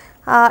scale,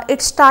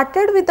 it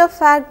started with the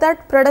fact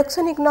that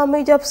production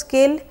economies of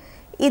scale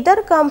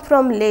either come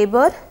from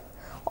labor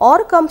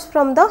or comes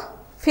from the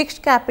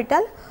fixed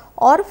capital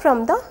or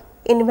from the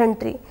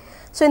inventory.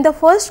 So, in the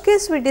first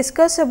case we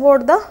discuss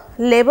about the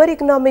labor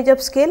economies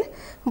of scale,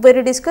 where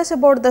we discuss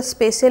about the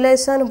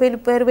specialization,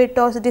 where we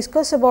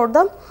discuss about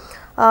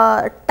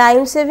the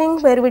time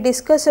saving, where we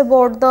discuss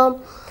about the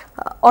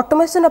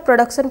automation of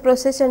production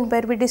process, and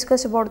where we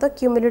discuss about the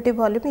cumulative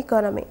volume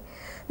economy.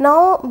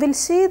 Now, we will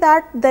see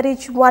that there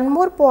is one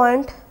more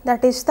point,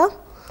 that is the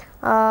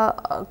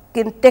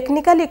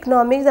technical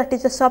economics, that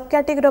is a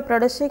subcategory of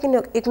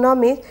production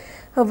economics,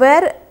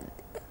 where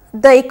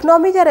the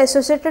economies are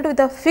associated with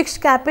the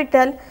fixed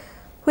capital,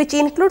 which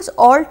includes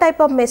all type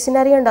of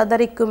machinery and other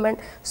equipment.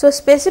 So,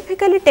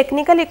 specifically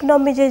technical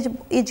economics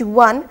is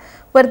one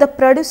where the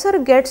producer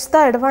gets the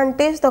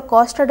advantage, the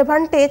cost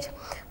advantage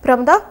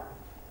from the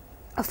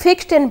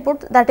fixed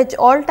input, that is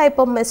all type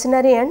of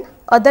machinery and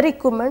other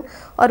equipment,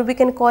 or we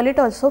can call it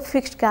also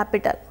fixed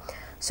capital.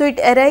 So, it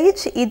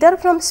arises either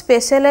from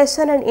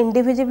specialization and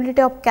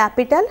indivisibility of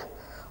capital,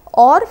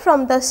 or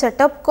from the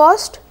setup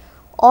cost,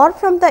 or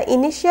from the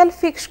initial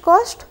fixed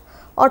cost,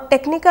 or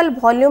technical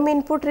volume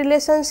input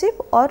relationship,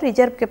 or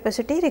reserve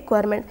capacity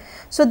requirement.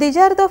 So, these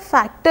are the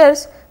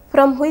factors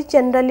from which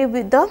generally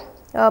with the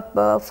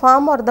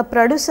firm or the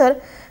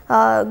producer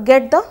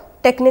get the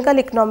technical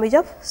economies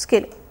of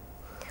scale.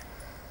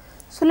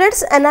 So, let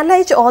us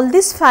analyze all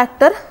these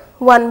factors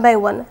one by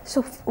one.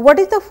 So, what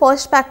is the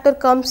first factor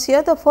comes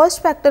here? The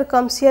first factor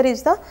comes here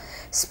is the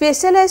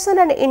specialization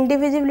and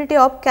indivisibility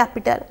of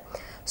capital.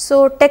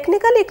 So,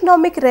 technical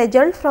economic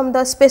result from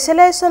the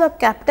specialization of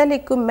capital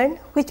equipment,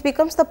 which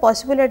becomes the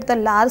possible at the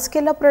large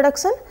scale of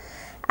production,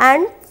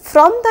 and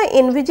from the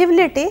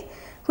invisibility,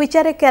 which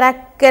are a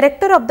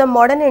character of the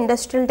modern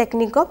industrial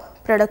technique of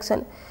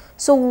production.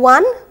 So,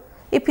 one,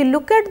 if you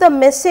look at the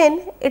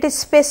machine, it is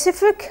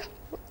specific,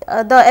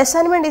 the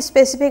assignment is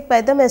specific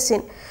by the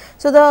machine.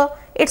 So,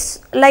 it is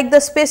like the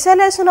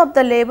specialization of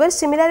the labor,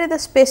 similarly the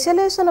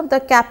specialization of the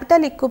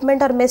capital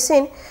equipment or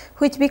machine,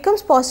 which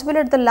becomes possible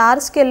at the large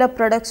scale of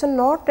production,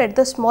 not at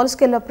the small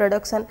scale of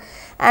production.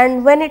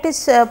 And when it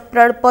is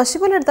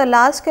possible at the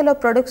large scale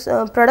of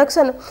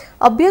production,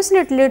 obviously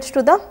it leads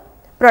to the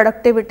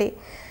productivity.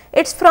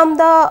 It is from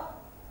the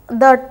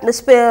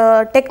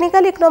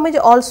technical economy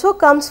also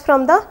comes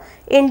from the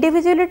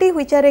indivisibility,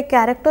 which are a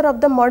character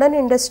of the modern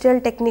industrial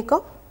technique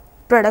of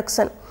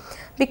production.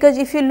 Because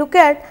if you look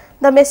at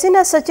the machine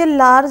are such a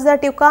large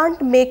that you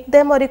can't make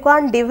them, or you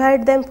can't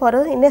divide them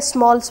in a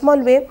small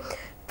way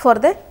for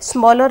the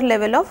smaller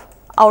level of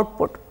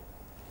output.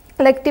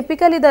 Like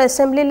typically the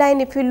assembly line,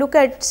 if you look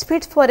at, it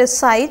fits for a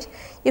size,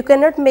 you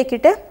cannot make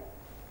it a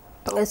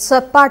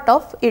sub part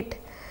of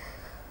it.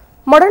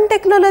 Modern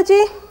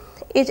technology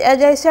is,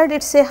 as I said,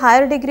 it is a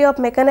higher degree of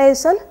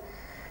mechanization.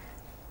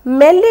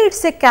 Mainly it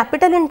is a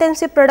capital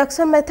intensive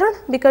production method,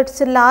 because it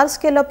is a large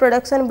scale of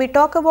production. We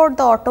talk about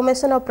the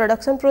automation of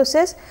production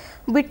process,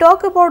 we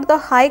talk about the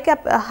high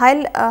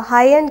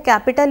end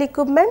capital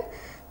equipment,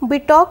 we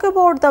talk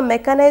about the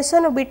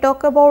mechanization, we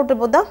talk about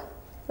the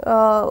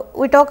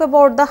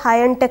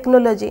high end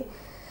technology.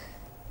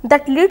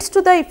 That leads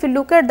to the, if you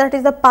look at, that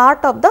is the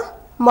part of the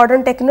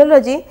modern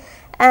technology.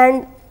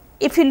 And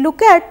if you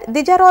look at,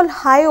 these are all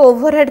high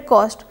overhead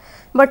cost,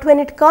 but when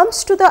it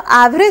comes to the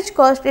average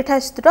cost, it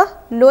has the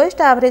lowest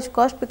average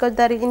cost, because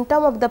that is in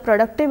term of the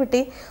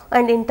productivity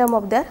and in term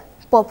of their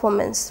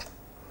performance.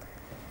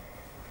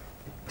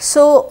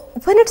 So,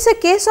 when it is a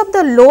case of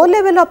the low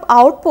level of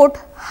output,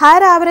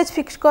 higher average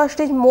fixed cost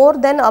is more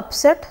than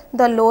offset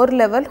the lower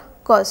level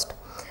cost.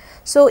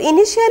 So,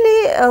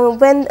 initially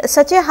when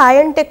such a high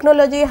end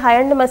technology, high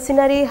end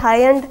machinery,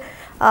 high end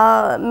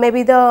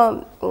maybe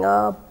the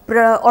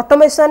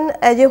automation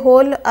as a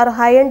whole, or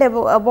high end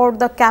about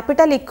the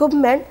capital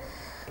equipment,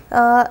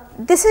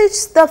 this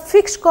is the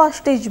fixed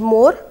cost is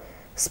more,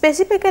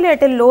 specifically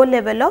at a low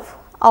level of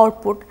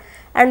output.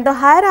 and the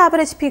higher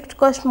average fixed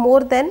cost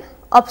more than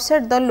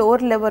offset the lower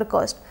labor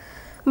cost.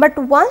 But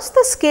once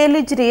the scale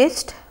is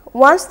reached,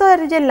 once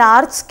there is a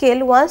large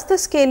scale, once the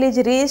scale is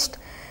reached,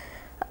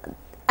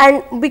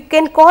 and we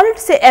can call it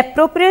say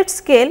appropriate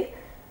scale,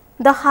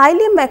 the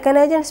highly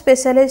mechanized and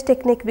specialized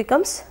technique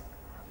becomes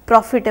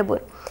profitable.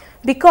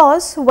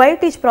 Because why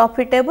it is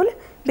profitable?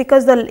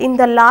 Because in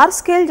the large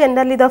scale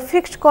generally the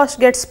fixed cost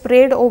gets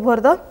spread over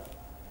the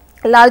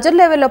larger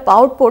level of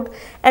output,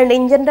 and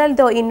in general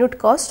the unit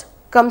cost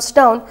comes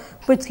down,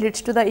 which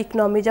leads to the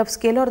economies of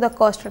scale or the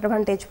cost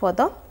advantage for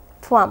the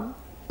firm.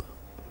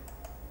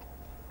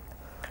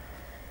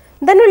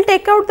 Then we will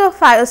take out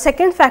the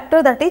second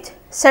factor, that is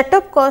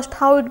setup cost,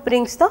 how it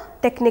brings the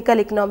technical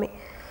economy.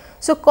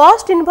 So,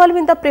 cost involved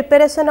in the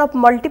preparation of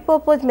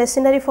multipurpose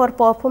machinery for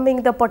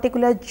performing the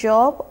particular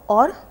job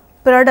or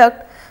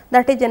product,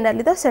 that is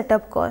generally the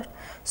setup cost.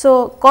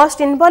 So,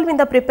 cost involved in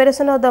the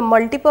preparation of the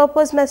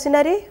multipurpose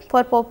machinery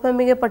for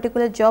performing a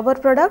particular job or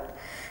product,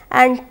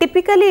 and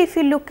typically if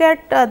you look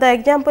at the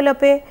example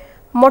of a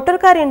motor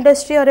car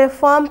industry or a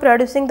firm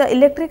producing the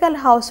electrical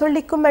household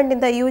equipment in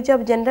the use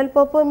of general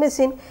purpose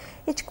machine,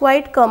 it is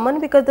quite common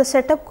because the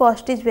setup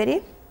cost is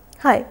very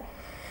high.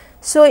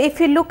 So, if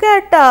you look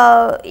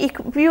at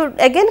if you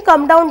again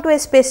come down to a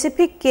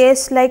specific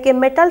case like a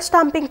metal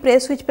stamping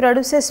press which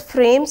produces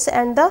frames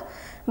and the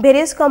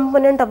various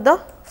component of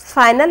the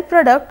final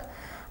product,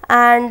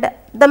 and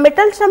the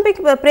metal stamping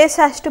press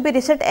has to be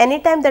reset any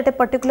time that a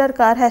particular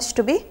car has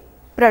to be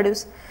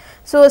produced.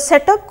 So,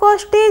 setup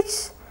cost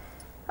is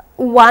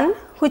one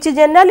which is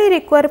generally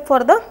required for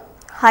the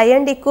high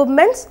end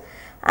equipments,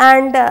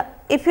 and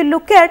if you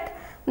look at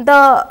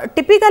the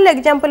typical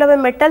example of a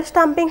metal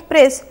stamping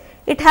press,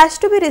 it has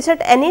to be reset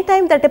any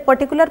time that a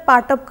particular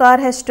part of car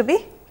has to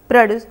be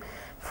produced.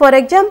 For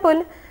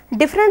example,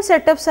 different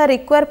setups are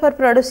required for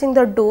producing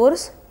the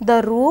doors,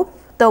 the roof,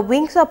 the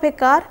wings of a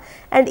car,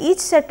 and each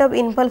setup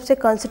involves a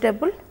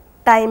considerable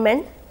time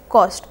and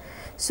cost.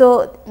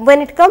 So,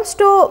 when it comes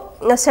to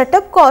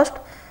setup cost,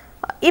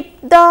 if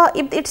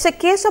it is a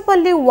case of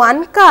only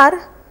one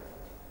car,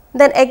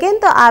 then again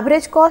the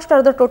average cost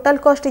or the total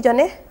cost is on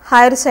a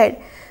higher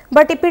side.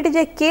 But if it is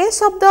a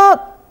case of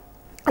the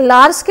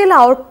large scale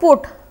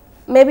output,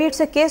 maybe it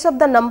is a case of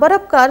the number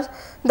of cars,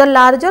 the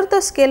larger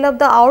the scale of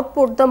the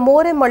output, the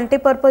more a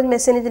multi-purpose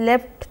machine is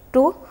left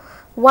to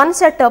one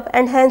setup,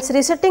 and hence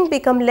resetting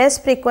become less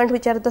frequent,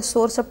 which are the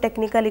source of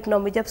technical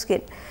economies of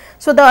scale.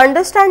 So, the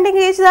understanding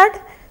is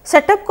that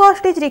setup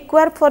cost is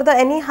required for the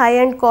any high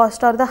end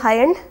cost or the high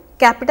end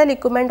capital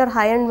equipment or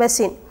high end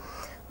machine,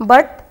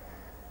 but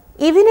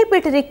even if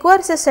it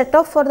requires a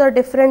setup for the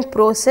different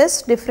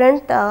process,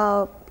 different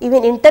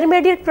even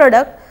intermediate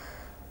product,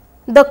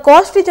 the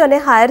cost is on a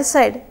higher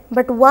side,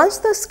 but once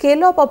the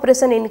scale of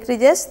operation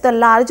increases, the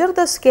larger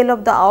the scale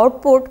of the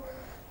output,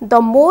 the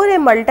more a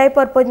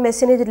multi-purpose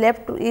machine is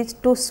left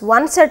to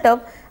one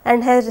setup,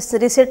 and has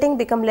resetting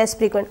become less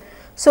frequent.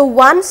 So,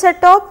 one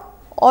setup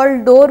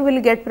all door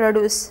will get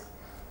produced,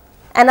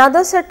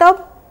 another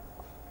setup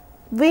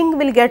wing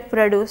will get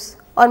produced,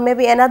 or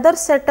maybe another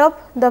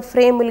setup the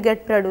frame will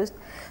get produced.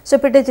 So,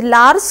 if it is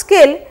large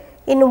scale,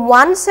 in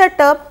one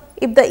setup,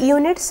 if the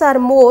units are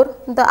more,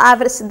 the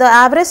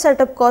average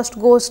setup cost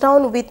goes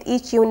down with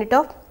each unit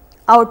of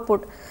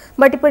output.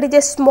 But if it is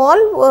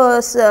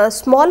a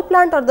small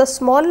plant or the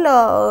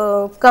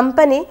small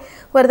company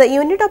where the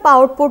unit of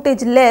output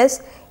is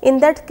less, in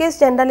that case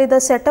generally the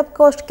setup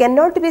cost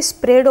cannot be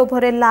spread over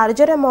a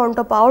larger amount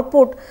of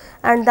output,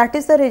 and that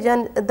is the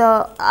reason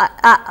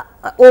the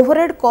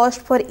overhead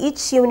cost for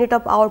each unit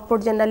of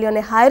output generally on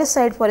a higher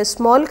side for a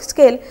small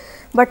scale,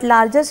 but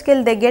larger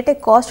scale they get a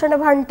cost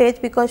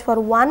advantage because for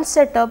one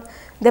setup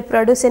they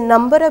produce a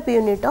number of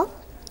unit of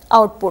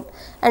output,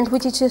 and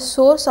which is a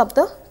source of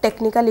the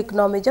technical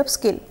economies of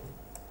scale.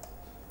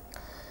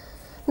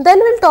 Then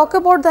we will talk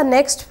about the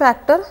next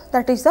factor,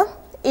 that is the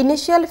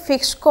initial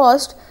fixed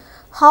cost.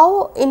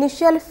 How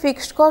initial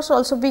fixed cost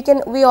also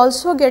we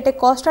also get a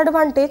cost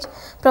advantage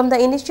from the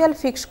initial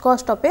fixed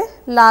cost of a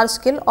large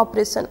scale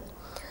operation.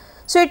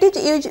 So, it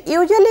is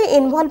usually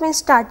involved in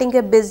starting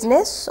a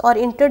business or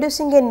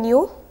introducing a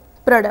new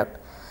product.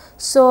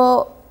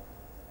 So,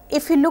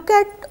 if you look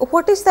at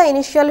what is the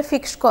initial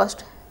fixed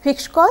cost?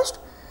 Fixed cost,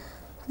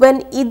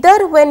 when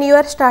you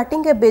are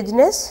starting a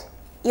business,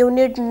 you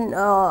need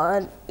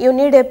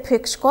a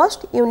fixed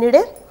cost, you need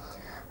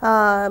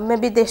a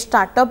maybe the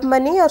startup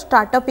money or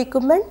startup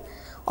equipment,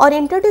 or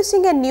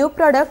introducing a new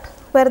product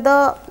where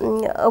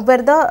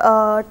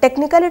the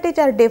technicalities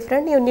are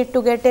different. You need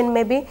to get in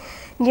maybe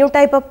new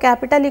type of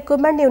capital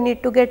equipment, you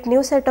need to get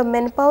new set of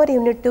manpower,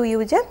 you need to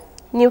use a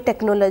new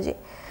technology.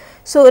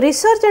 So,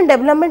 research and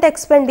development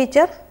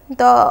expenditure,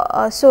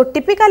 so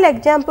typical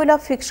example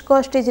of fixed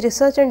cost is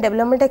research and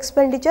development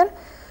expenditure,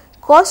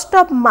 cost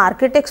of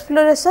market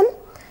exploration,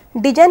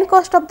 design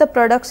cost of the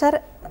products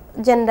are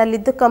generally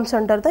comes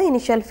under the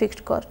initial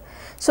fixed cost.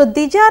 So,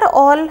 these are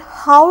all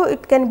how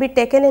it can be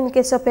taken in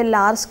case of a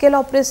large scale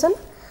operation.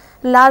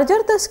 Larger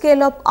the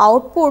scale of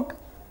output,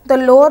 the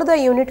lower the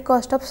unit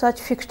cost of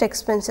such fixed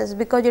expenses,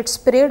 because it is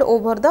spread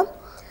over the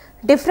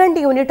different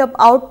unit of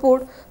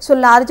output. So,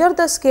 larger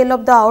the scale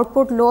of the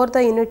output, lower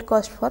the unit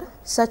cost for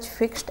such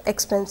fixed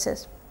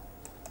expenses.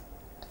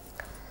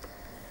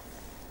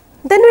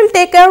 Then we will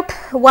take out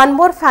one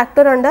more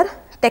factor under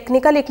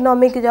technical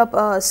economic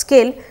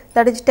scale,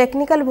 that is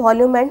technical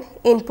volume and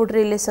input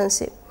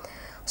relationship.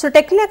 So,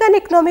 technical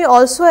economy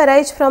also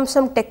arises from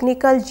some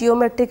technical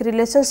geometric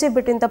relationship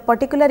between the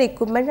particular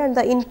equipment and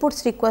the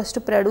inputs required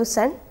to produce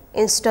and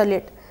install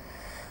it.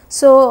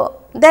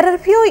 So, there are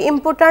few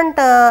important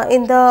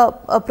in the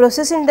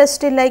process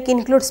industry, like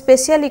include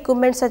special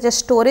equipment such as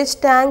storage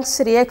tanks,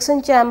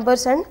 reaction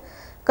chambers and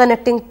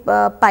connecting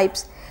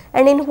pipes.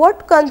 And in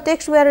what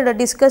context we are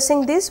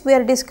discussing this? We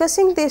are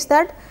discussing this,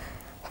 that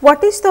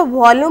what is the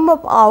volume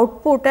of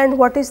output and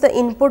what is the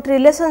input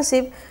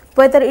relationship,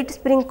 whether it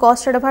brings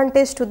cost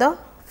advantage to the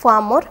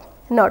firm or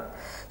not.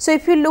 So,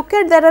 if you look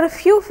at, there are a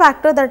few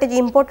factors that is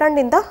important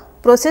in the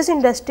process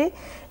industry.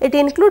 It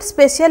includes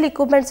special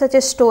equipment such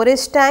as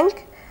storage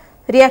tank,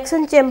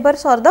 reaction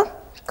chambers or the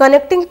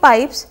connecting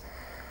pipes.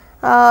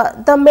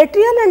 The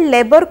material and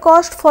labor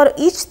cost for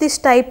each this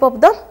type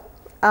of the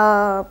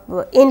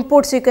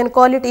inputs, you can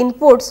call it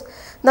inputs.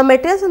 The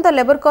materials and the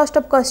labor cost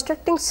of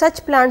constructing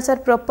such plants are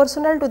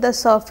proportional to the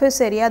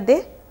surface area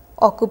they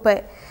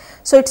occupy.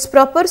 So, it is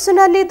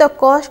proportionally, the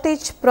cost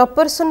is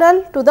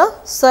proportional to the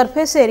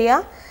surface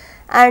area,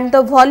 and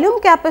the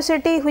volume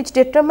capacity which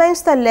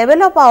determines the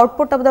level of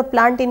output of the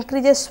plant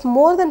increases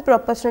more than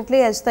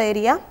proportionately as the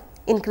area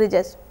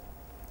increases.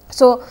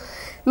 So,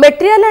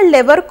 material and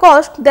labor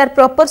cost, they are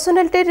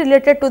proportionally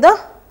related to the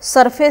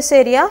surface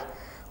area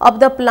of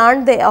the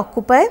plant they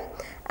occupy,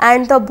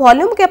 and the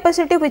volume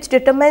capacity which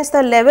determines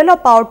the level of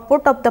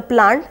output of the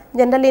plant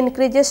generally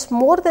increases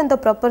more than the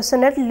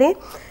proportionately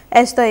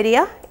as the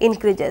area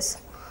increases.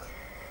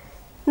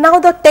 Now,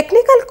 the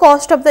technical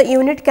cost of the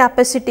unit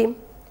capacity,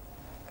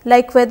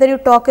 like whether you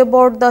talk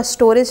about the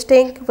storage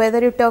tank, whether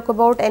you talk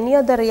about any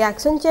other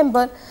reaction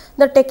chamber,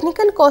 the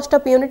technical cost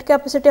of unit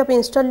capacity of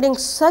installing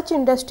such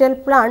industrial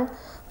plant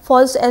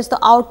falls as the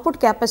output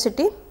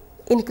capacity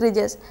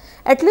increases,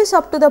 at least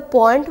up to the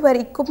point where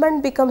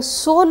equipment becomes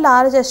so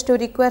large as to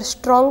require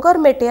stronger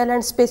material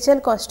and special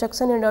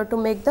construction in order to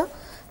make the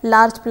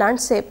large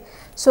plant safe.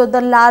 So,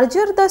 the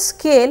larger the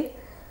scale,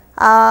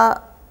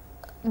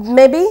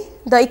 maybe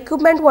the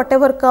equipment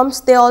whatever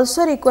comes, they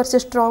also requires a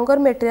stronger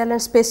material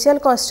and special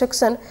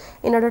construction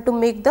in order to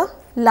make the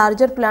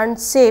larger plant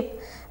safe,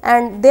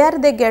 and there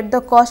they get the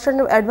cost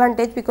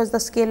advantage because the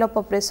scale of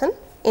operation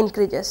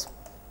increases.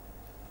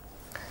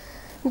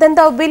 Then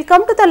we will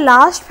come to the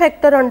last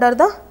factor under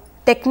the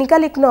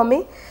technical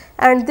economy,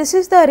 and this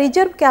is the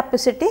reserve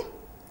capacity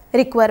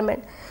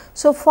requirement.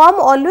 So, firm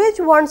always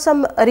wants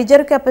some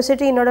reserve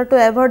capacity in order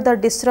to avoid the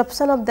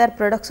disruption of their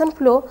production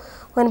flow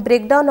when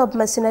breakdown of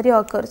machinery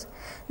occurs.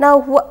 Now,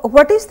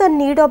 what is the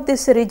need of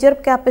this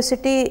reserve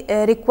capacity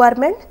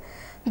requirement?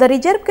 The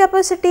reserve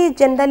capacity is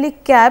generally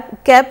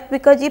kept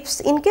because if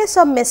in case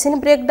of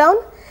machine breakdown,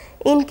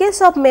 in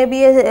case of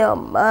maybe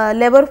a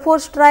labor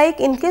force strike,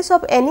 in case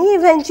of any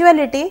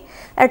eventuality,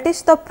 at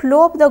least the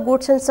flow of the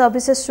goods and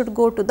services should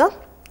go to the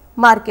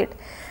market,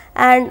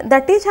 and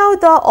that is how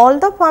all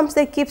the firms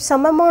they keep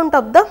some amount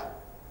of the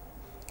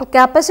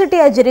capacity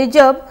as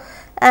reserve,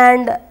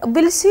 and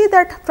we will see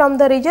that from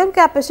the reserve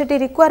capacity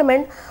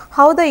requirement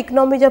how the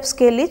economies of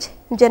scale is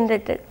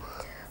generated.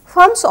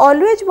 Firms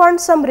always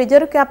want some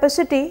reserve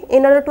capacity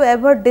in order to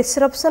avoid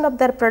disruption of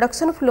their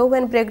production flow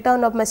when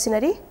breakdown of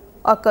machinery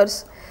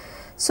occurs.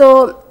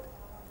 So,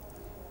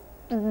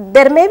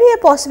 there may be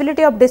a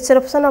possibility of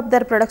disruption of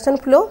their production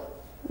flow,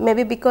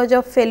 maybe because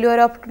of failure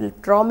of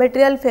raw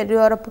material,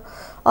 failure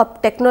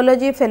of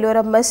technology, failure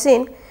of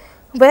machine,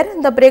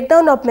 where the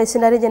breakdown of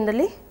machinery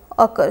generally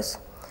occurs.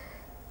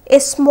 A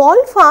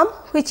small firm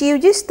which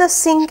uses the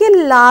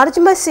single large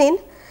machine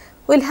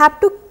will have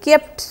to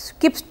keep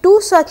two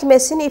such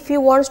machine if he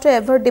wants to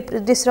avoid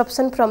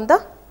disruption from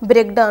the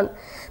breakdown,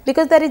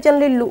 because there is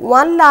only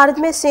one large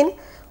machine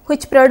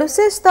which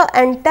produces the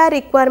entire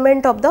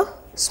requirement of the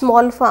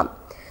small firm.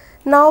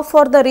 Now,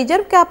 for the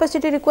reserve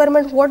capacity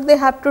requirement, what they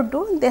have to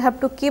do? They have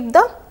to keep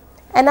the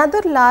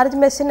another large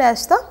machine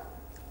as the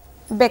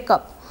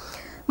backup.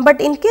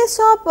 But in case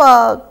of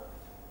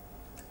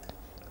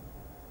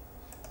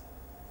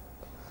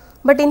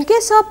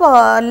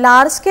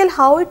large scale,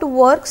 how it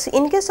works?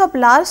 In case of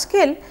large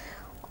scale,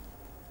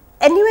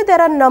 anyway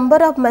there are number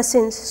of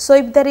machines. So,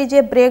 if there is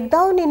a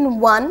breakdown in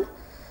one,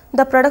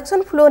 the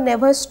production flow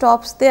never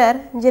stops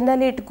there.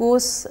 Generally, it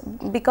goes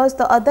because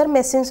the other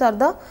machines are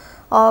the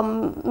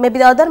maybe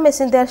the other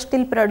machines they are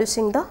still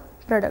producing the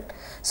product.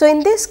 So, in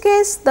this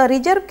case, the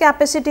reserve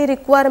capacity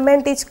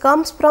requirement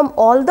comes from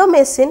all the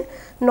machine,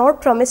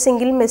 not from a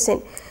single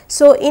machine.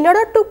 So, in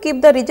order to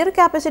keep the reserve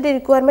capacity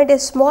requirement, a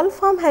small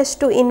firm has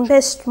to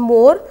invest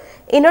more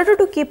in order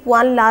to keep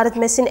one large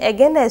machine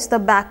again as the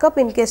backup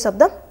in case of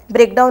the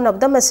breakdown of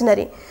the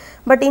machinery.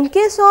 But in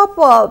case of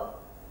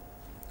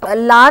a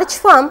large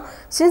firm,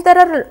 since there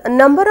are a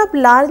number of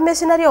large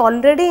machinery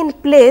already in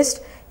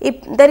place, if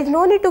there is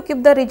no need to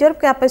keep the reserve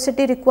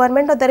capacity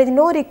requirement, or there is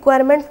no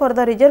requirement for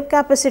the reserve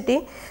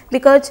capacity,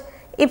 because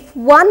if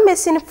one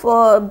machine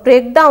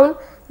break down,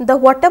 the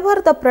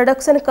whatever the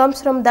production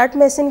comes from that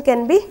machine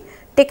can be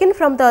taken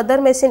from the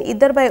other machine,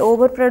 either by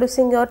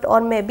overproducing it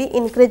or maybe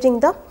increasing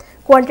the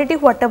quantity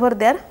whatever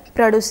they are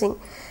producing.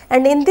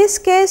 And in this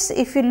case,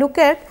 if you look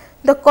at,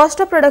 the cost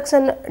of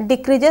production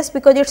decreases,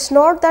 because it is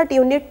not that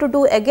you need to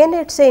do again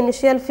it is a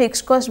initial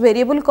fixed cost,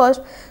 variable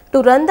cost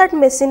to run that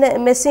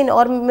machine,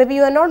 or maybe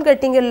you are not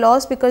getting a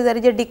loss because there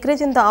is a decrease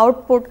in the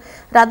output,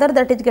 rather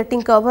that is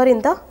getting covered in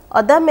the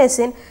other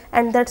machine,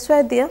 and that is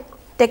why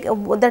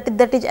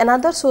that is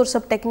another source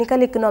of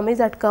technical economies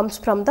that comes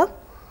from the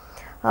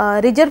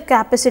reserve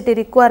capacity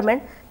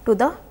requirement to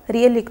the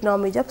real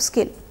economies of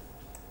scale.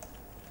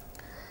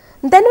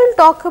 Then we will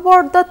talk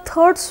about the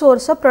third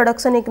source of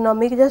production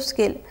economies of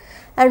scale.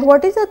 And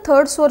what is the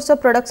third source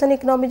of production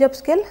economies of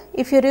scale?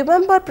 If you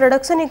remember,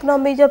 production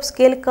economies of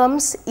scale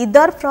comes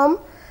either from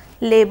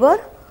labor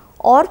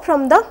or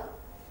from the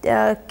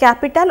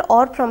capital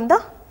or from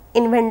the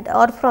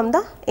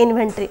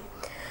inventory.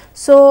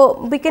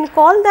 So, we can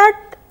call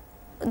that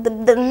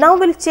now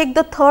we will check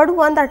the third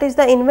one, that is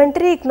the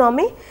inventory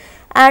economy,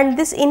 and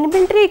this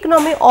inventory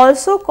economy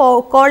also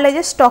called as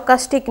a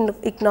stochastic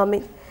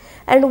economy.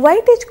 And why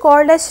it is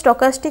called as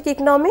stochastic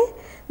economy?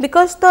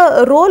 Because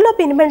the role of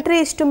inventory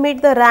is to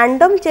meet the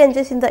random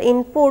changes in the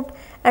input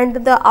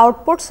and the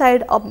output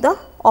side of the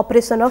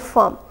operation of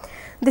firm.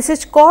 This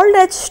is called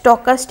as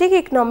stochastic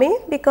economy,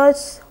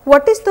 because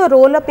what is the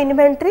role of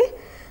inventory?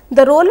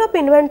 The role of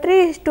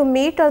inventory is to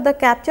meet or the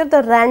capture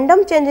the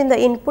random change in the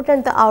input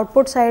and the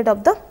output side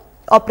of the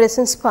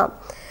operations firm.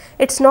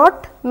 It is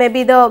not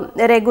maybe the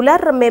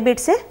regular, maybe it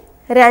is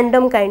a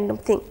random kind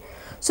of thing.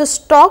 So,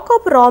 stock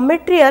of raw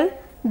material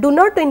do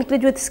not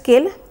increase with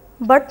scale,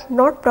 but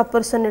not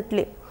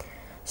proportionately.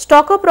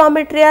 Stock of raw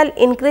material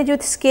increase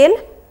with scale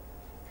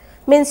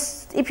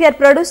means if you are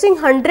producing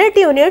 100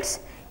 units,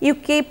 you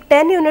keep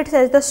 10 units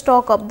as the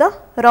stock of the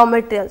raw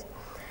materials.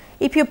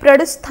 If you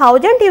produce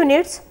 1000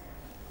 units,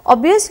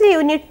 obviously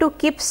you need to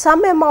keep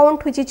some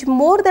amount which is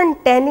more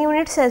than 10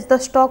 units as the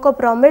stock of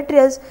raw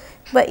materials,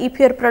 but if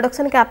your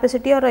production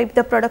capacity or if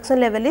the production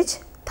level is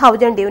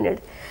 1000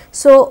 units.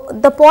 So,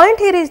 the point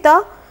here is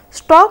the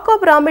stock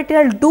of raw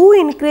material do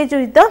increase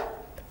with the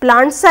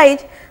plant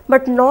size,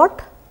 but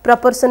not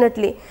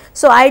proportionately.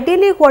 So,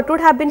 ideally what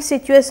would have been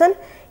situation,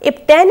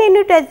 if 10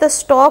 units as the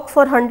stock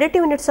for 100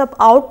 units of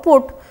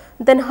output,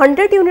 then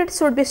 100 units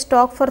should be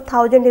stock for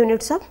 1000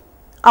 units of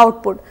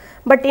output.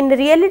 But in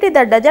reality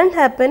that does not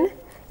happen,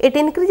 it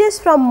increases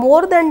from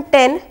more than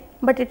 10,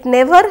 but it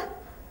never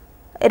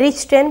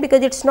reach 10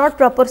 because it is not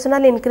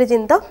proportional increase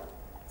in the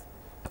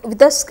with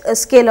the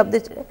scale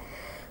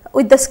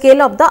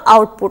of the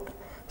output.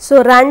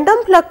 So,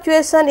 random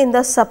fluctuation in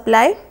the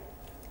supply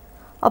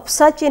of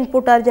such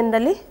input are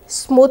generally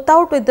smooth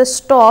out with the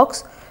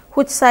stocks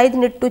whose size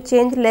need to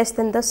change less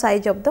than the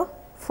size of the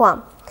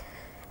farm.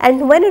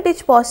 And when it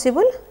is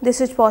possible,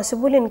 this is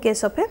possible in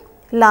case of a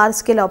large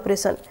scale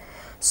operation.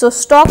 So,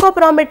 stock of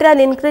raw material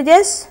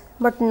increases,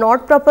 but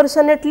not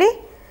proportionately,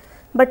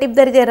 but if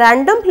there is a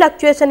random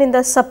fluctuation in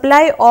the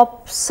supply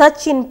of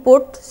such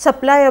input,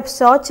 supply of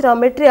such raw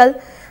material,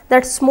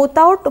 that smooth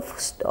out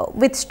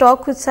with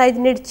stock whose size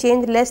need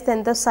change less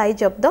than the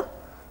size of the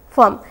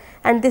firm.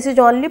 And this is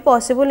only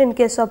possible in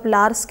case of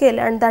large scale,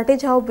 and that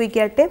is how we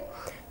get a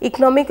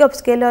economic of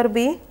scale, or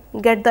we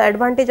get the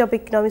advantage of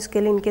economic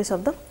scale in case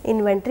of the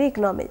inventory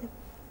economy.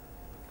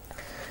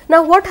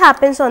 Now, what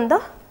happens on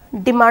the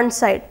demand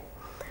side?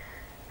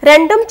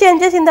 Random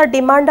changes in the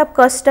demand of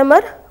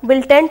customer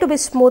will tend to be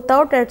smoothed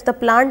out as the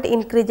plant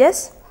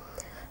increases.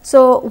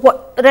 So,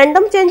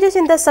 random changes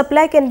in the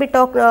supply can be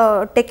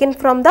taken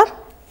from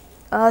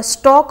the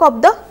stock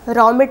of the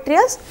raw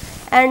materials,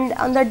 and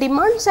on the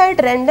demand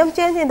side, random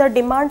change in the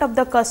demand of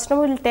the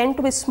customer will tend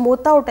to be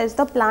smoothed out as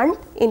the plant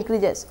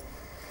increases.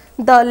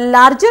 The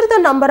larger the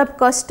number of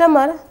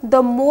customer,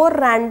 the more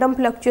random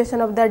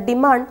fluctuation of the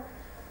demand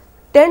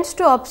tends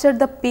to offset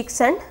the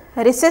peaks and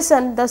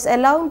recession, thus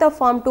allowing the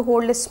firm to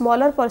hold a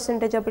smaller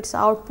percentage of its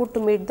output to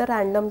meet the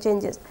random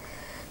changes.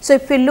 So,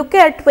 if we look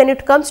at when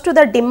it comes to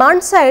the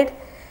demand side,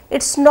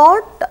 it is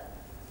not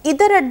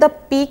either at the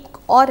peak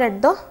or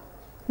at the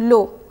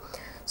low.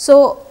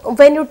 So,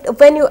 when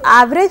you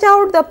average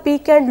out the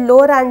peak and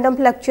low random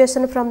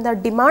fluctuation from the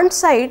demand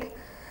side,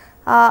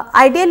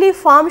 ideally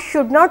firm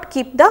should not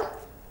keep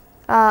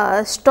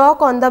the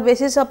stock on the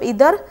basis of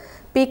either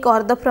peak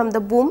or from the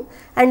boom,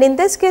 and in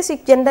this case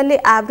it generally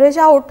average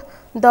out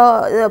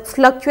the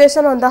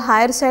fluctuation on the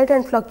higher side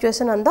and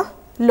fluctuation on the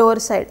lower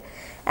side,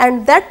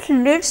 and that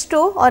leads to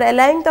or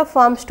allowing the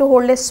firms to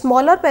hold a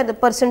smaller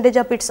percentage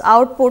of its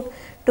output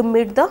to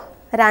meet the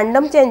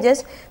random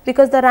changes,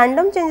 because the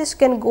random changes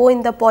can go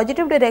in the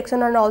positive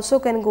direction and also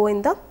can go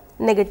in the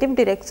negative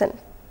direction.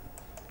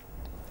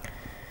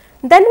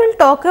 Then we will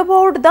talk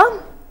about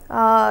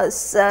the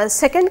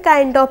second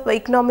kind of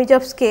economies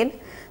of scale,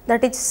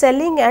 that is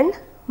selling and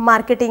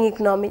marketing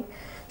economy.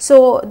 So,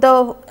 the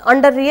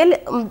under real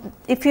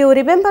if you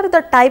remember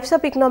the types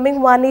of economy,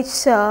 one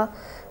is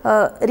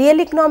real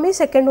economy,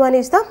 second one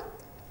is the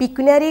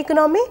pecuniary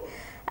economy,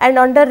 and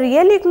under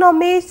real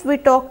economies we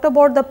talked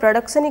about the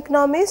production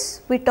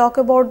economies, we will talk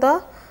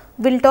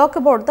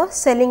about the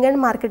selling and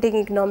marketing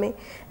economy,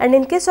 and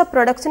in case of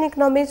production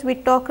economies we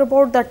talk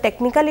about the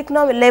technical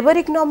economy, labor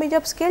economies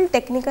of scale,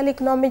 technical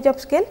economies of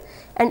scale,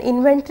 and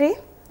inventory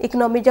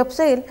economies of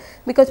scale,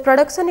 because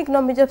production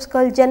economies of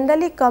scale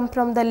generally come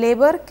from the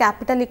labor,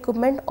 capital,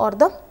 equipment or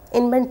the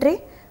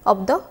inventory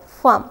of the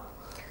firm.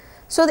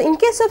 So, in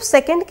case of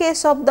second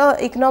case of the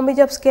economies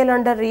of scale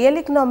under real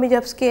economies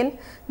of scale,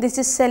 this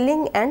is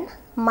selling and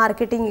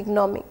marketing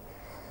economy.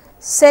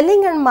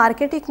 Selling and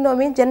market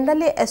economy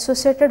generally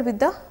associated with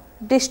the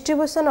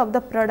distribution of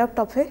the product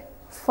of a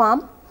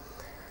firm.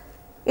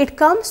 It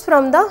comes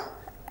from the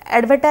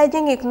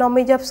advertising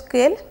economies of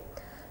scale,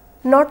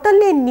 not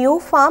only new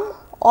firm,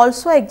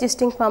 also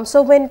existing firm.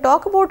 So, when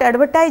talk about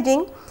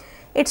advertising,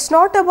 it is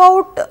not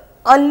about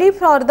only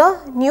for the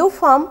new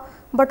firm,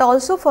 but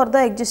also for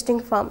the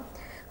existing firm.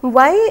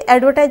 Why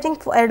advertising?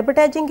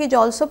 Advertising is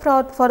also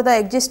for the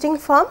existing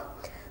firm,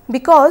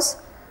 because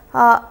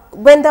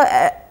when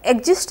the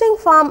existing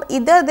firm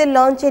either they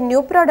launch a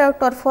new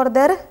product or for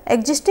their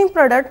existing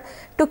product,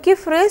 to keep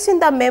fresh in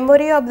the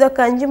memory of the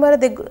consumer,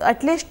 they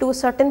at least do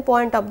certain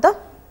point of the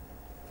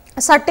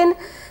certain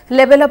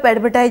level of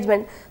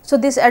advertisement. So,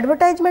 this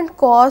advertisement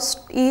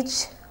cost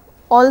is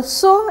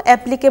also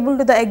applicable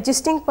to the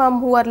existing firm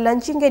who are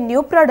launching a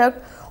new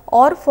product,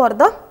 or for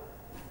the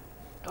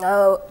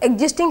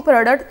existing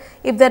product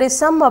if there is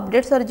some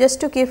updates, or just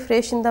to keep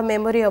fresh in the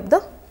memory of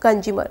the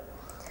consumer.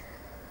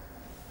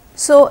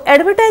 So,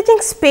 advertising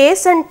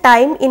space and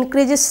time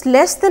increases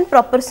less than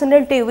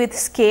proportionality with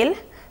scale.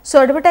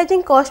 So,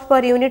 advertising cost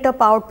per unit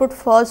of output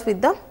falls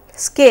with the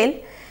scale,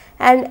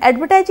 and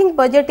advertising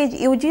budget is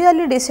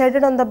usually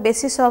decided on the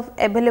basis of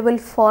available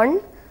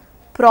fund,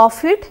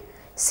 profit,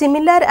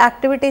 similar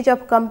activities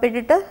of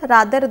competitor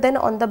rather than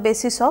on the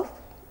basis of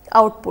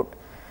output.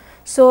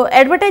 So,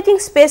 advertising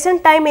space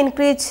and time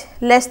increase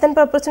less than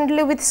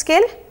proportionally with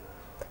scale.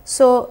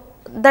 So,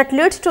 that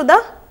leads to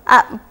the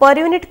per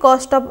unit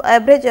cost of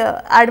average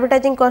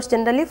advertising cost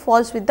generally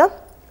falls with the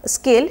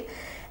scale,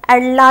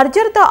 and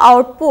larger the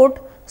output,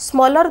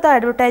 smaller the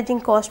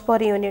advertising cost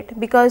per unit,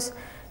 because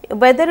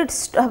whether it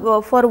is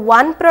for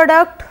one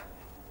product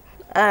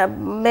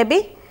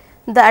maybe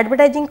the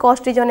advertising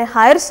cost is on a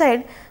higher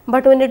side,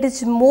 but when it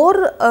is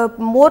more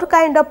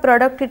kind of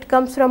product, it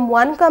comes from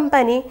one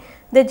company,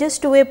 they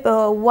just do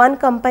a one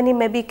company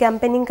maybe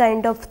campaigning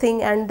kind of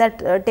thing, and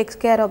that takes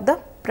care of the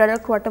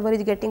product whatever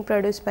is getting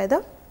produced by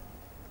the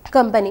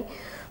company.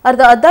 Or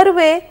the other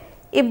way,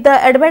 if the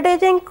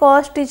advertising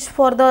cost is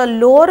for the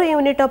lower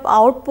unit of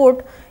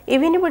output,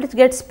 even if it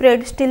gets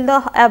spread, still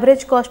the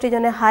average cost is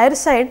on a higher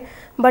side,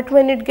 but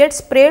when it gets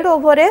spread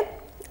over a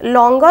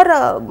longer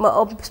or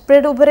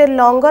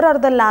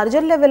the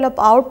larger level of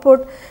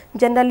output,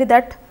 generally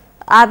that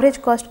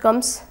average cost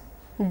comes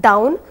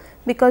down,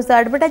 because the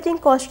advertising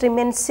cost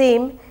remains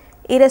same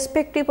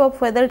irrespective of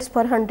whether it is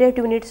for 100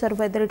 units or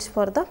whether it is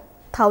for the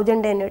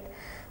 1000 unit.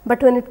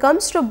 But when it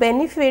comes to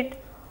benefit,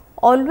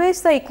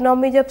 always the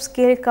economies of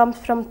scale comes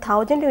from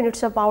 1000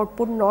 units of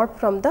output, not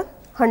from the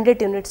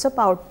 100 units of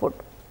output.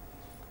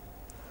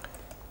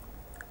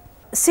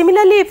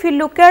 Similarly, if you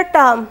look at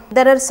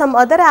there are some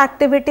other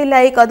activity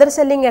like other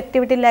selling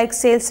activity like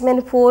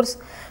salesman force,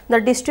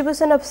 the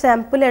distribution of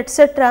sample,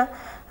 etc.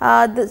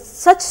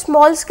 Such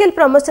small scale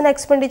promotion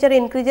expenditure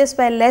increases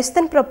by less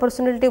than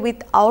proportionality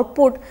with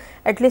output,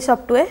 at least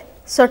up to a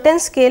certain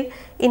scale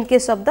in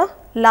case of the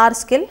large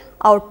scale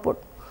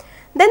output.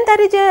 Then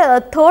there is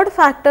a third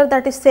factor,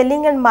 that is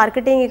selling and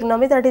marketing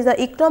economy, that is the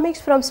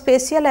economics from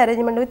special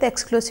arrangement with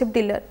exclusive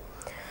dealer.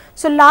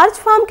 So, large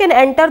firm can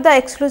enter the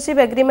exclusive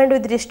agreement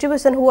with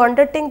distribution who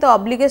undertake the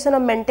obligation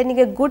of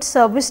maintaining a good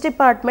service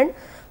department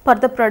for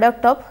the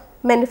product of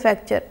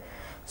manufacture.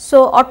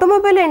 So,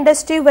 automobile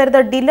industry where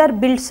the dealer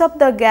builds up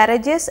the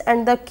garages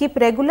and the keep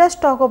regular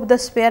stock of the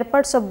spare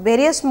parts of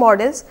various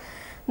models,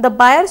 the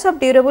buyers of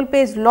durable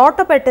pays lot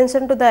of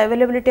attention to the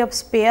availability of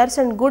spares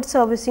and good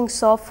servicing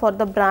shop for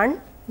the brand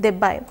they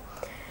buy.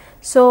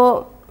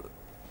 So,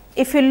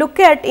 if you look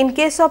at in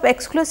case of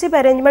exclusive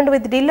arrangement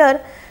with dealer,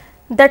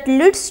 that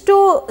leads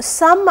to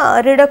some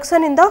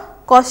reduction in the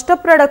cost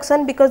of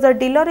production, because the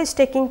dealer is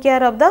taking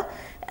care of the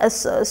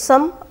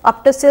some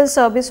after sales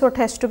service what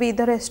has to be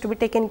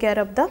taken care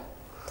of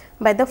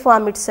by the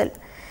firm itself.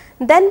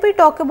 Then we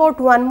talk about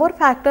one more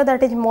factor,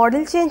 that is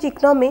model change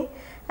economy,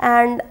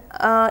 and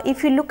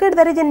if you look at,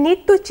 there is a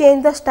need to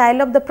change the style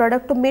of the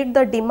product to meet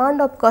the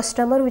demand of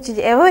customer, which is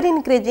ever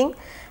increasing,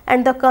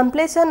 and the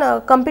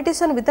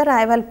competition with the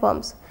rival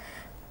firms,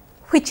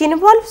 which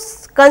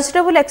involves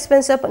considerable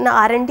expense of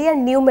R&D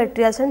and new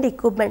materials and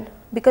equipment,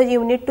 because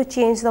you need to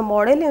change the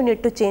model, you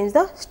need to change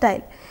the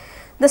style.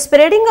 The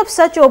spreading of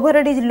such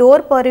overhead is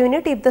lower per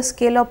unit if the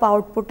scale of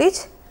output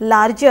is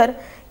larger.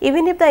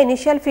 even if the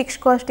initial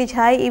fixed cost is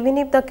high, even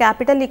if the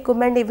capital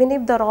equipment, even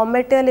if the raw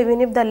material,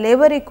 even if the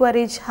labor required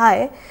is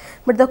high,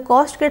 but the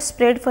cost gets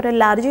spread for a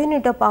larger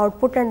unit of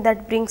output, and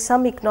that brings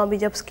some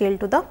economies of scale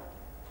to the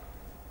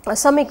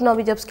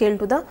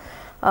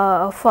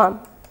firm.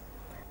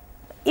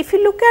 If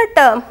you look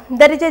at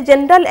there is a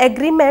general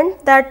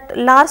agreement that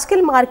large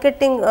scale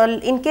marketing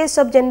in case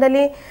of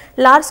generally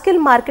large scale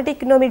market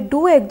economy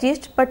do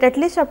exist, but at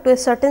least up to a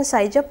certain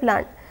size of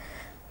plant.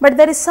 But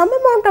there is some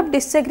amount of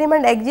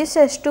disagreement exists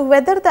as to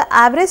whether the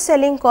average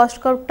selling cost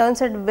curve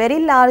turns at very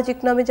large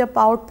economies of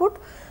output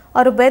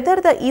or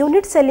whether the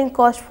unit selling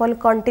cost fall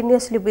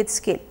continuously with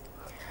scale.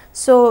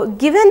 So,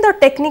 given the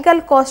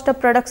technical cost of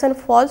production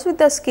falls with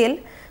the scale,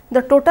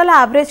 the total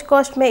average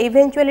cost may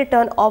eventually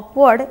turn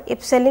upward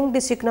if selling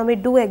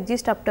diseconomy do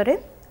exist after a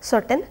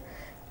certain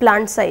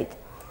plant size.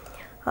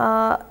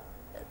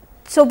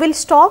 So, we will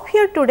stop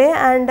here today,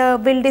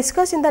 and we will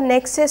discuss in the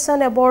next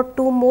session about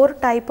two more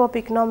type of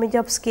economies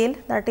of scale,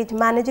 that is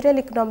managerial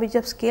economies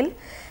of scale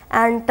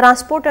and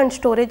transport and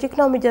storage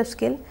economies of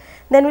scale.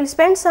 Then we will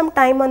spend some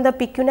time on the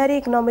pecuniary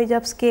economies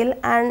of scale,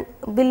 and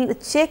we will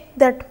check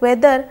that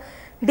whether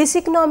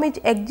diseconomies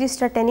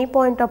exist at any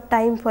point of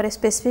time for a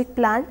specific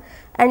plant,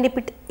 and if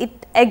it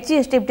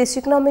exists, if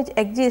diseconomies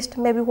exist,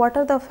 maybe what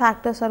are the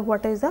factors or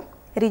what is the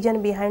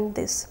reason behind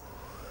this.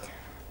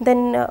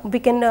 Then we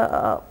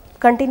can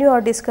continue our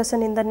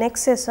discussion in the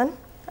next session,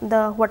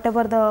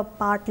 whatever the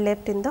part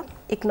left in the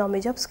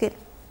economies of scale.